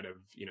outside of,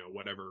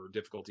 whatever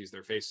difficulties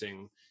they're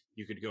facing.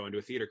 You could go into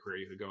a theater career,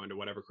 you could go into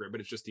whatever career, but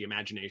it's just the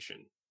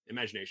imagination.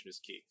 Imagination is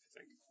key, I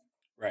think.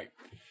 Right.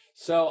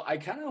 So I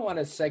kind of want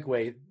to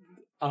segue.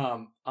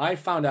 I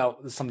found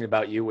out something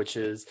about you, which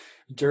is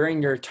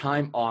during your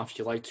time off,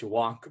 you like to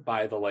walk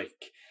by the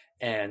lake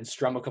and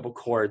strum a couple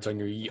chords on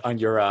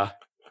your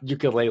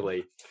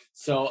ukulele.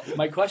 So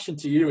my question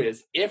to you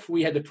is, if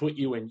we had to put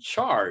you in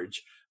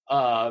charge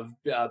of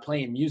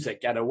playing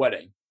music at a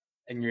wedding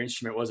and your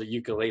instrument was a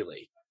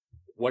ukulele,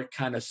 what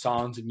kind of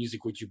songs and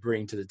music would you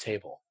bring to the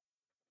table?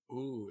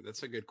 Ooh,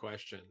 that's a good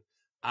question.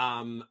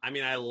 I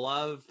mean, I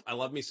love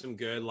me some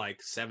good like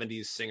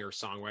 70s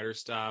singer-songwriter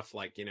stuff,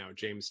 like,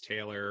 James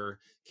Taylor,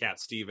 Cat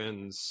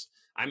Stevens.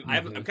 I'm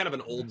kind of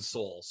an old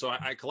soul, so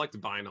I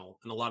collect vinyl,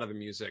 and a lot of the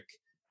music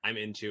I'm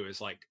into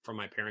is like from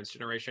my parents'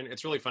 generation.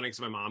 It's really funny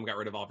because my mom got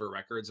rid of all of her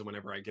records, and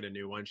whenever I get a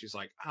new one, she's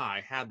like, I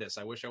had this.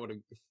 I wish I would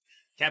have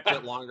kept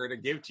it longer to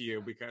give to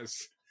you,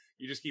 because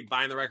you just keep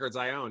buying the records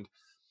I owned.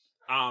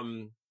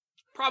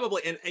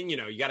 Probably, and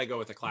you got to go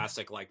with a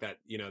classic like that,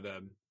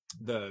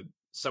 the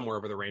Somewhere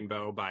Over the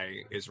Rainbow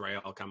by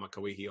Israel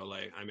Kamakawihi Ole.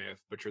 I may have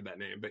butchered that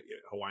name, but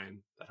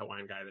the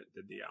Hawaiian guy that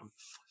did the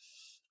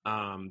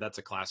that's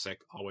a classic.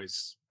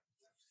 Always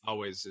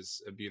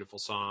is a beautiful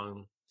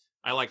song.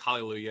 I like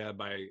Hallelujah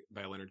by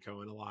Leonard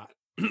Cohen a lot.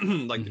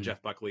 Like the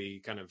Jeff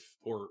Buckley kind of,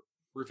 or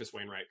Rufus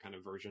Wainwright kind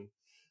of version.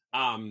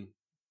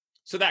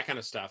 So that kind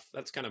of stuff.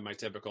 That's kind of my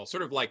typical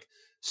sort of like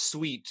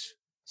sweet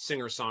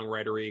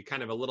singer-songwritery,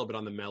 kind of a little bit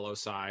on the mellow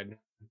side,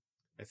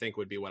 I think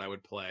would be what I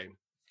would play.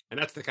 And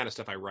that's the kind of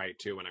stuff I write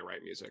too when I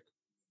write music.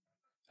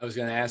 I was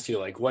going to ask you,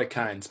 like, what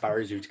kind of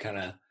inspires you to kind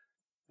of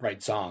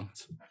write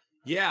songs?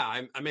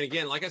 Yeah, I mean,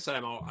 again, like I said,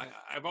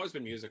 I've always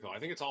been musical. I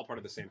think it's all part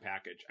of the same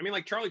package. I mean,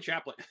 like Charlie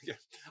Chaplin.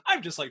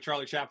 I'm just like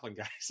Charlie Chaplin,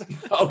 guys.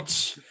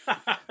 Ouch.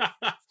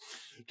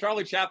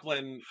 Charlie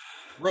Chaplin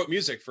wrote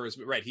music for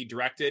he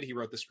directed, he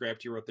wrote the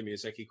script, he wrote the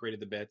music, he created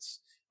the bits.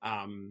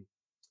 I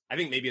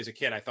think maybe as a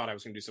kid, I thought I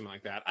was going to do something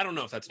like that. I don't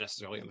know if that's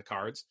necessarily on the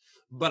cards,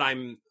 but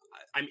I'm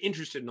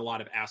interested in a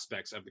lot of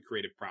aspects of the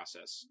creative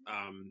process.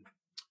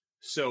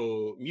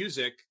 So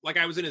music, like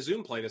I was in a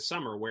Zoom play this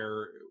summer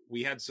where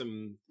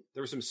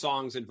there were some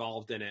songs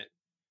involved in it.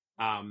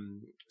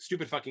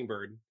 Stupid Fucking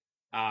Bird.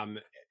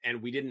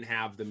 And we didn't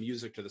have the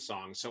music to the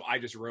song. So I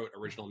just wrote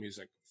original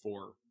music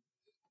for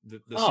the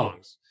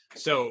songs.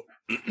 So,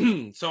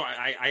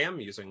 I am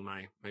using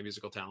my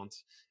musical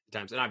talents at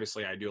times. And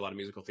obviously I do a lot of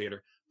musical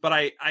theater, but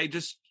I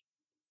just,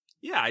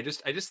 Yeah, I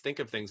just think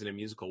of things in a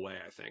musical way,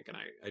 I think, and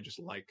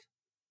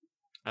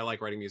I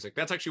like writing music.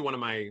 That's actually one of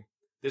my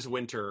this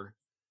winter.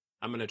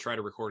 I'm going to try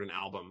to record an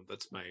album.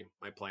 That's my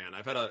plan.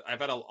 I've had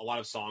a lot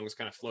of songs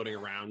kind of floating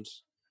around,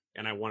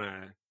 and I want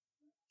to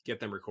get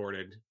them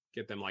recorded,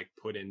 get them like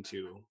put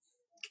into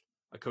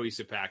a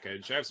cohesive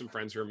package. I have some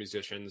friends who are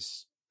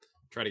musicians.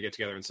 Try to get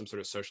together in some sort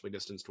of socially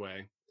distanced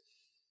way.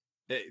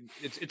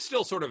 It's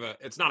still sort of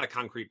it's not a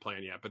concrete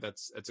plan yet, but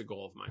it's a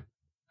goal of mine.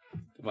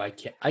 Well,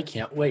 I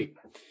can't wait.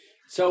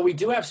 So we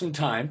do have some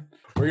time.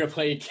 We're going to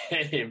play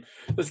a game.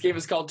 This game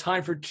is called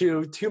Time for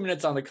Two. 2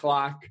 minutes on the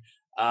clock.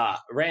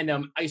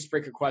 Random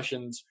icebreaker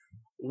questions.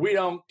 We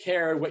don't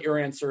care what your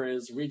answer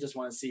is. We just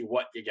want to see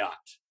what you got.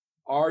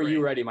 Are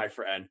you ready, my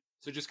friend?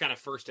 So just kind of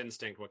first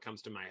instinct, what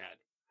comes to my head?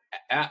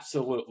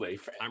 Absolutely.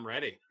 I'm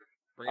ready.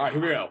 All right,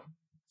 here we go.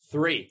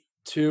 3,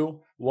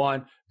 2,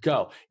 1,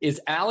 go.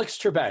 Is Alex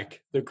Trebek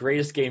the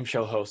greatest game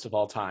show host of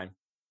all time?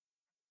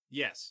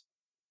 Yes.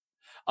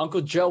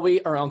 Uncle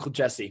Joey or Uncle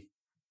Jesse?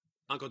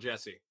 Uncle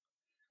Jesse.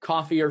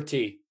 Coffee or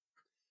tea?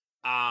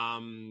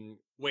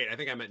 Wait, I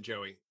think I meant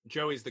Joey.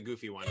 Joey's the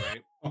goofy one,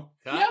 right?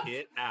 Cut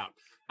it out.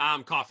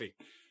 Coffee.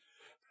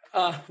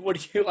 What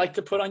do you like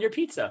to put on your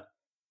pizza?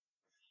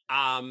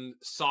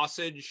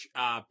 Sausage,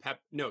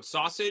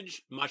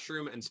 sausage,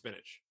 mushroom, and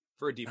spinach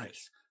for a deep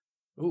dish.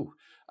 Ooh.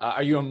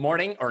 Are you a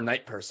morning or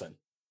night person?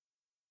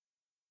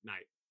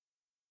 Night.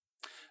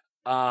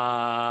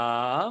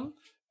 Are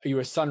you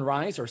a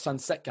sunrise or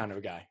sunset kind of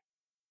a guy?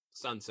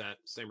 Sunset,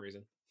 same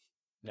reason.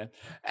 Yeah.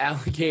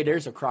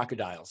 Alligators or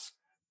crocodiles?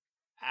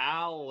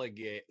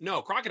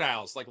 No,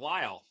 crocodiles, like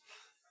Lyle.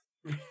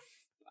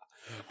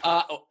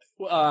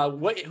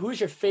 Who's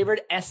your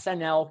favorite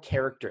SNL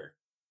character?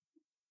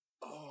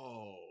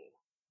 Oh,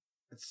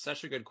 that's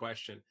such a good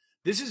question.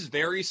 This is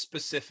very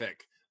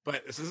specific,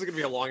 but this isn't going to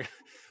be a long.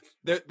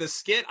 The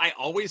skit I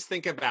always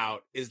think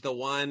about is the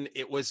one.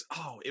 It was.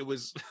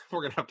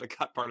 We're gonna have to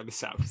cut part of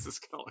this out because it's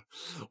going.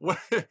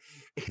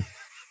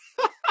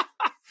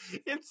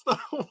 It's the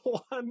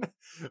one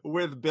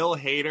with Bill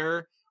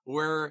Hader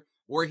where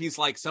he's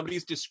like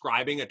somebody's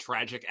describing a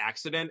tragic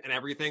accident and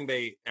everything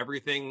they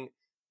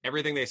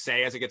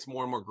say as it gets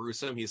more and more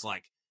gruesome, he's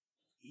like,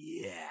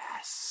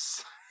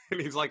 yes. And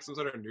he's like some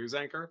sort of news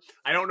anchor.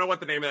 I don't know what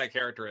the name of that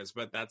character is,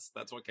 but that's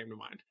what came to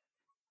mind.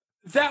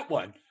 That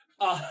one.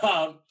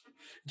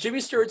 Jimmy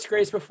Stewart's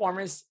greatest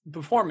performance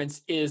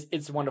is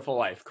It's a Wonderful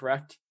Life,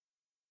 correct?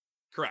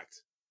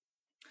 Correct.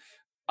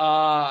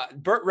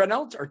 Burt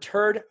Reynolds or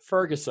Turd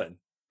Ferguson?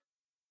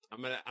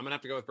 I'm gonna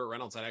have to go with Burt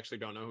Reynolds. I actually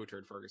don't know who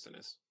Turd Ferguson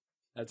is.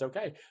 That's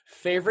okay.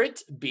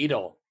 Favorite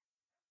Beatle?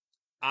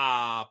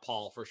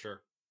 Paul, for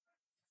sure.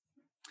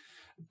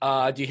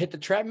 Do you hit the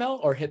treadmill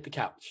or hit the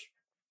couch?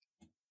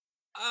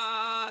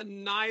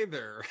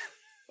 Neither.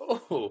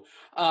 Oh,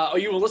 are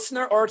you a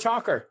listener or a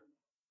talker?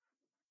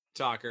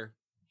 Talker.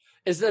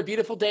 Is it a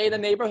beautiful day in the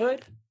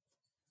neighborhood?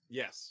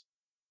 Yes.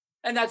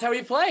 And that's how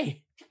we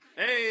play.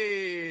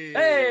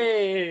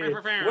 Hey.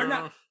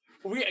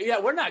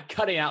 We're not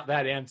cutting out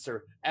that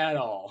answer at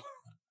all.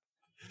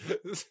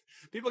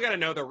 People got to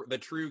know the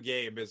true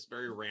Gabe is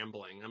very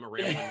rambling. I'm a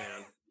rambling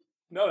man.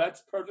 No,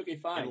 that's perfectly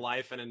fine. In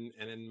life and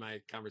in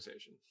my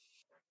conversation.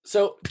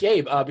 So,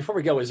 Gabe, before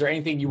we go, is there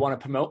anything you want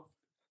to promote?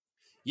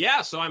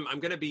 Yeah, so I'm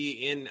going to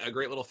be in a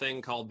great little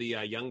thing called the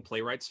Young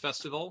Playwrights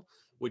Festival,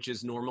 which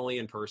is normally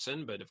in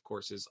person, but of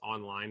course is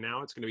online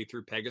now. It's going to be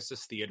through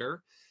Pegasus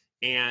Theater.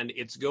 And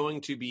it's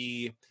going to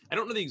be, I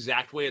don't know the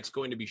exact way it's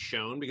going to be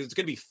shown because it's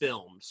going to be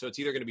filmed. So it's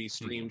either going to be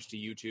streamed to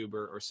YouTube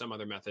or some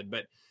other method.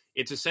 But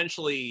it's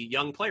essentially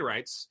young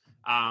playwrights,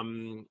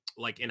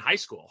 like in high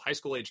school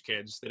age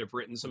kids that have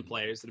written some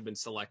plays that have been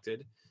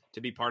selected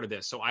to be part of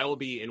this. So I will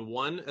be in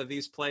one of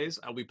these plays.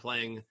 I'll be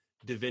playing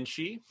Da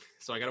Vinci.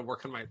 So I got to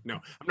work on no,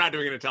 I'm not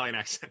doing an Italian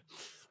accent.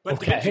 But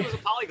okay. Da Vinci was a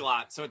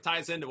polyglot. So it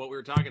ties into what we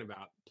were talking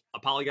about. A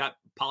polyglot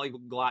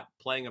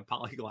playing a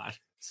polyglot.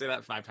 Say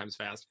that 5 times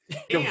fast.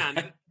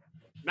 And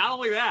not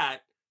only that,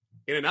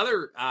 in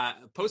another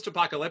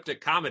post-apocalyptic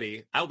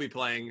comedy, I'll be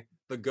playing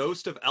the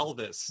ghost of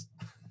Elvis.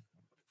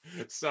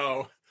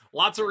 So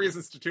lots of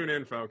reasons to tune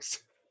in,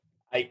 folks.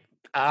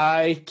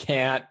 I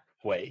can't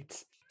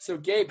wait. So,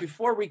 Gabe,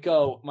 before we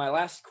go, my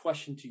last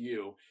question to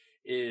you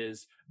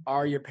is,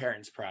 are your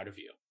parents proud of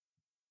you?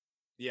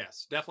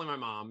 Yes, definitely my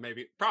mom,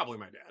 probably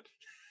my dad.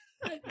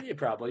 Yeah,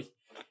 probably.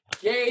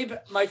 Gabe,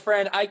 my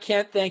friend, I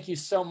can't thank you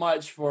so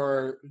much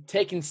for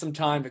taking some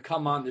time to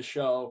come on the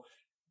show.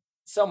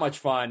 So much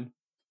fun.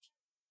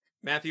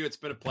 Matthew, it's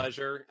been a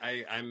pleasure.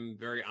 I'm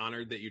very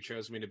honored that you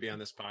chose me to be on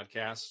this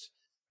podcast.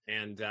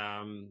 And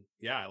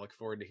I look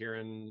forward to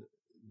hearing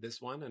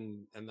this one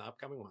and the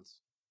upcoming ones.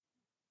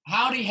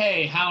 Howdy,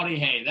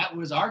 hey. That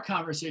was our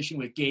conversation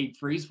with Gabe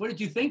Freese. What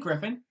did you think,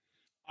 Griffin?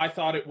 I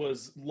thought it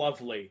was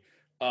lovely.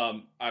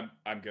 I'm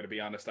going to be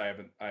honest. I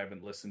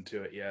haven't listened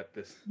to it yet.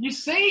 You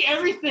say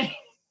everything.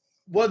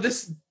 Well,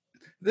 this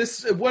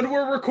when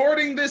we're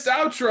recording this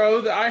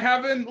outro, I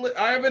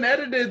haven't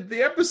edited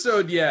the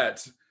episode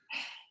yet.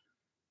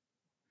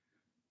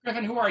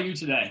 Griffin, who are you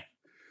today?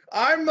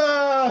 I'm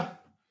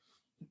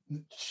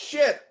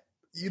Shit.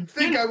 You'd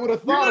think I would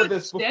have thought of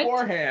this shit.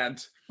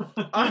 beforehand.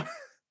 I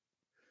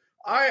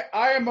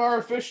am our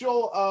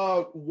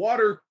official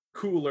water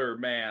cooler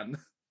man.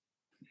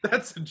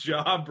 That's a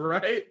job,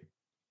 right?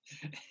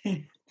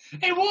 Hey,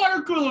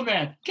 water cooler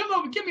man, come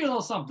over, give me a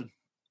little something.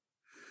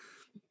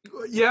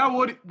 Yeah,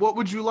 what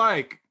would you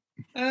like?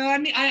 I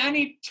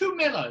need 2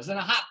 Millers and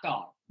a hot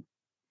dog.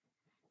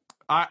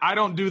 I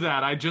don't do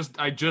that. I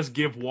just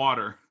give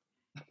water.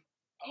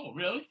 Oh,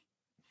 really?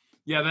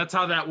 Yeah, that's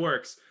how that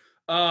works.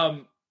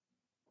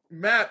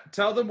 Matt,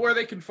 tell them where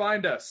they can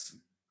find us.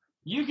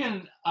 You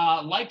can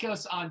like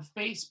us on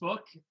Facebook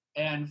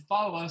and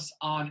follow us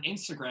on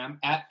Instagram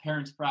at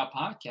Parents Proud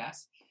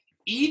Podcast.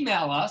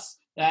 Email us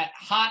that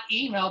hot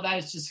email that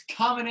is just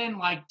coming in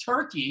like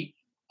turkey.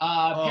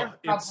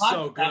 It's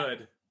so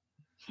good.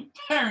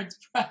 Parents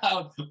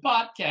Proud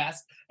Podcast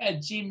at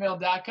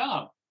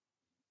gmail.com.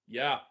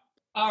 Yeah.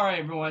 All right,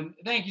 everyone.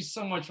 Thank you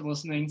so much for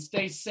listening.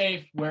 Stay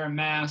safe. Wear a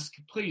mask.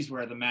 Please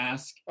wear the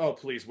mask. Oh,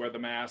 please wear the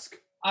mask.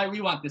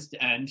 We want this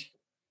to end.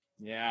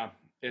 Yeah,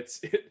 it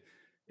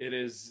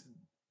is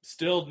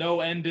still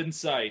no end in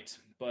sight,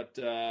 but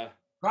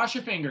Cross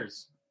your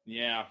fingers.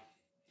 yeah.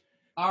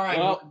 All right.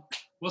 Well,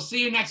 we'll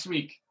see you next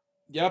week.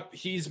 Yep,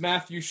 he's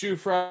Matthew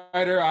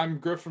Shoefrider. I'm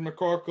Griffin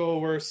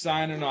McCorkle. We're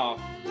signing off.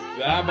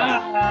 Bye-bye.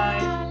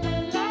 Bye.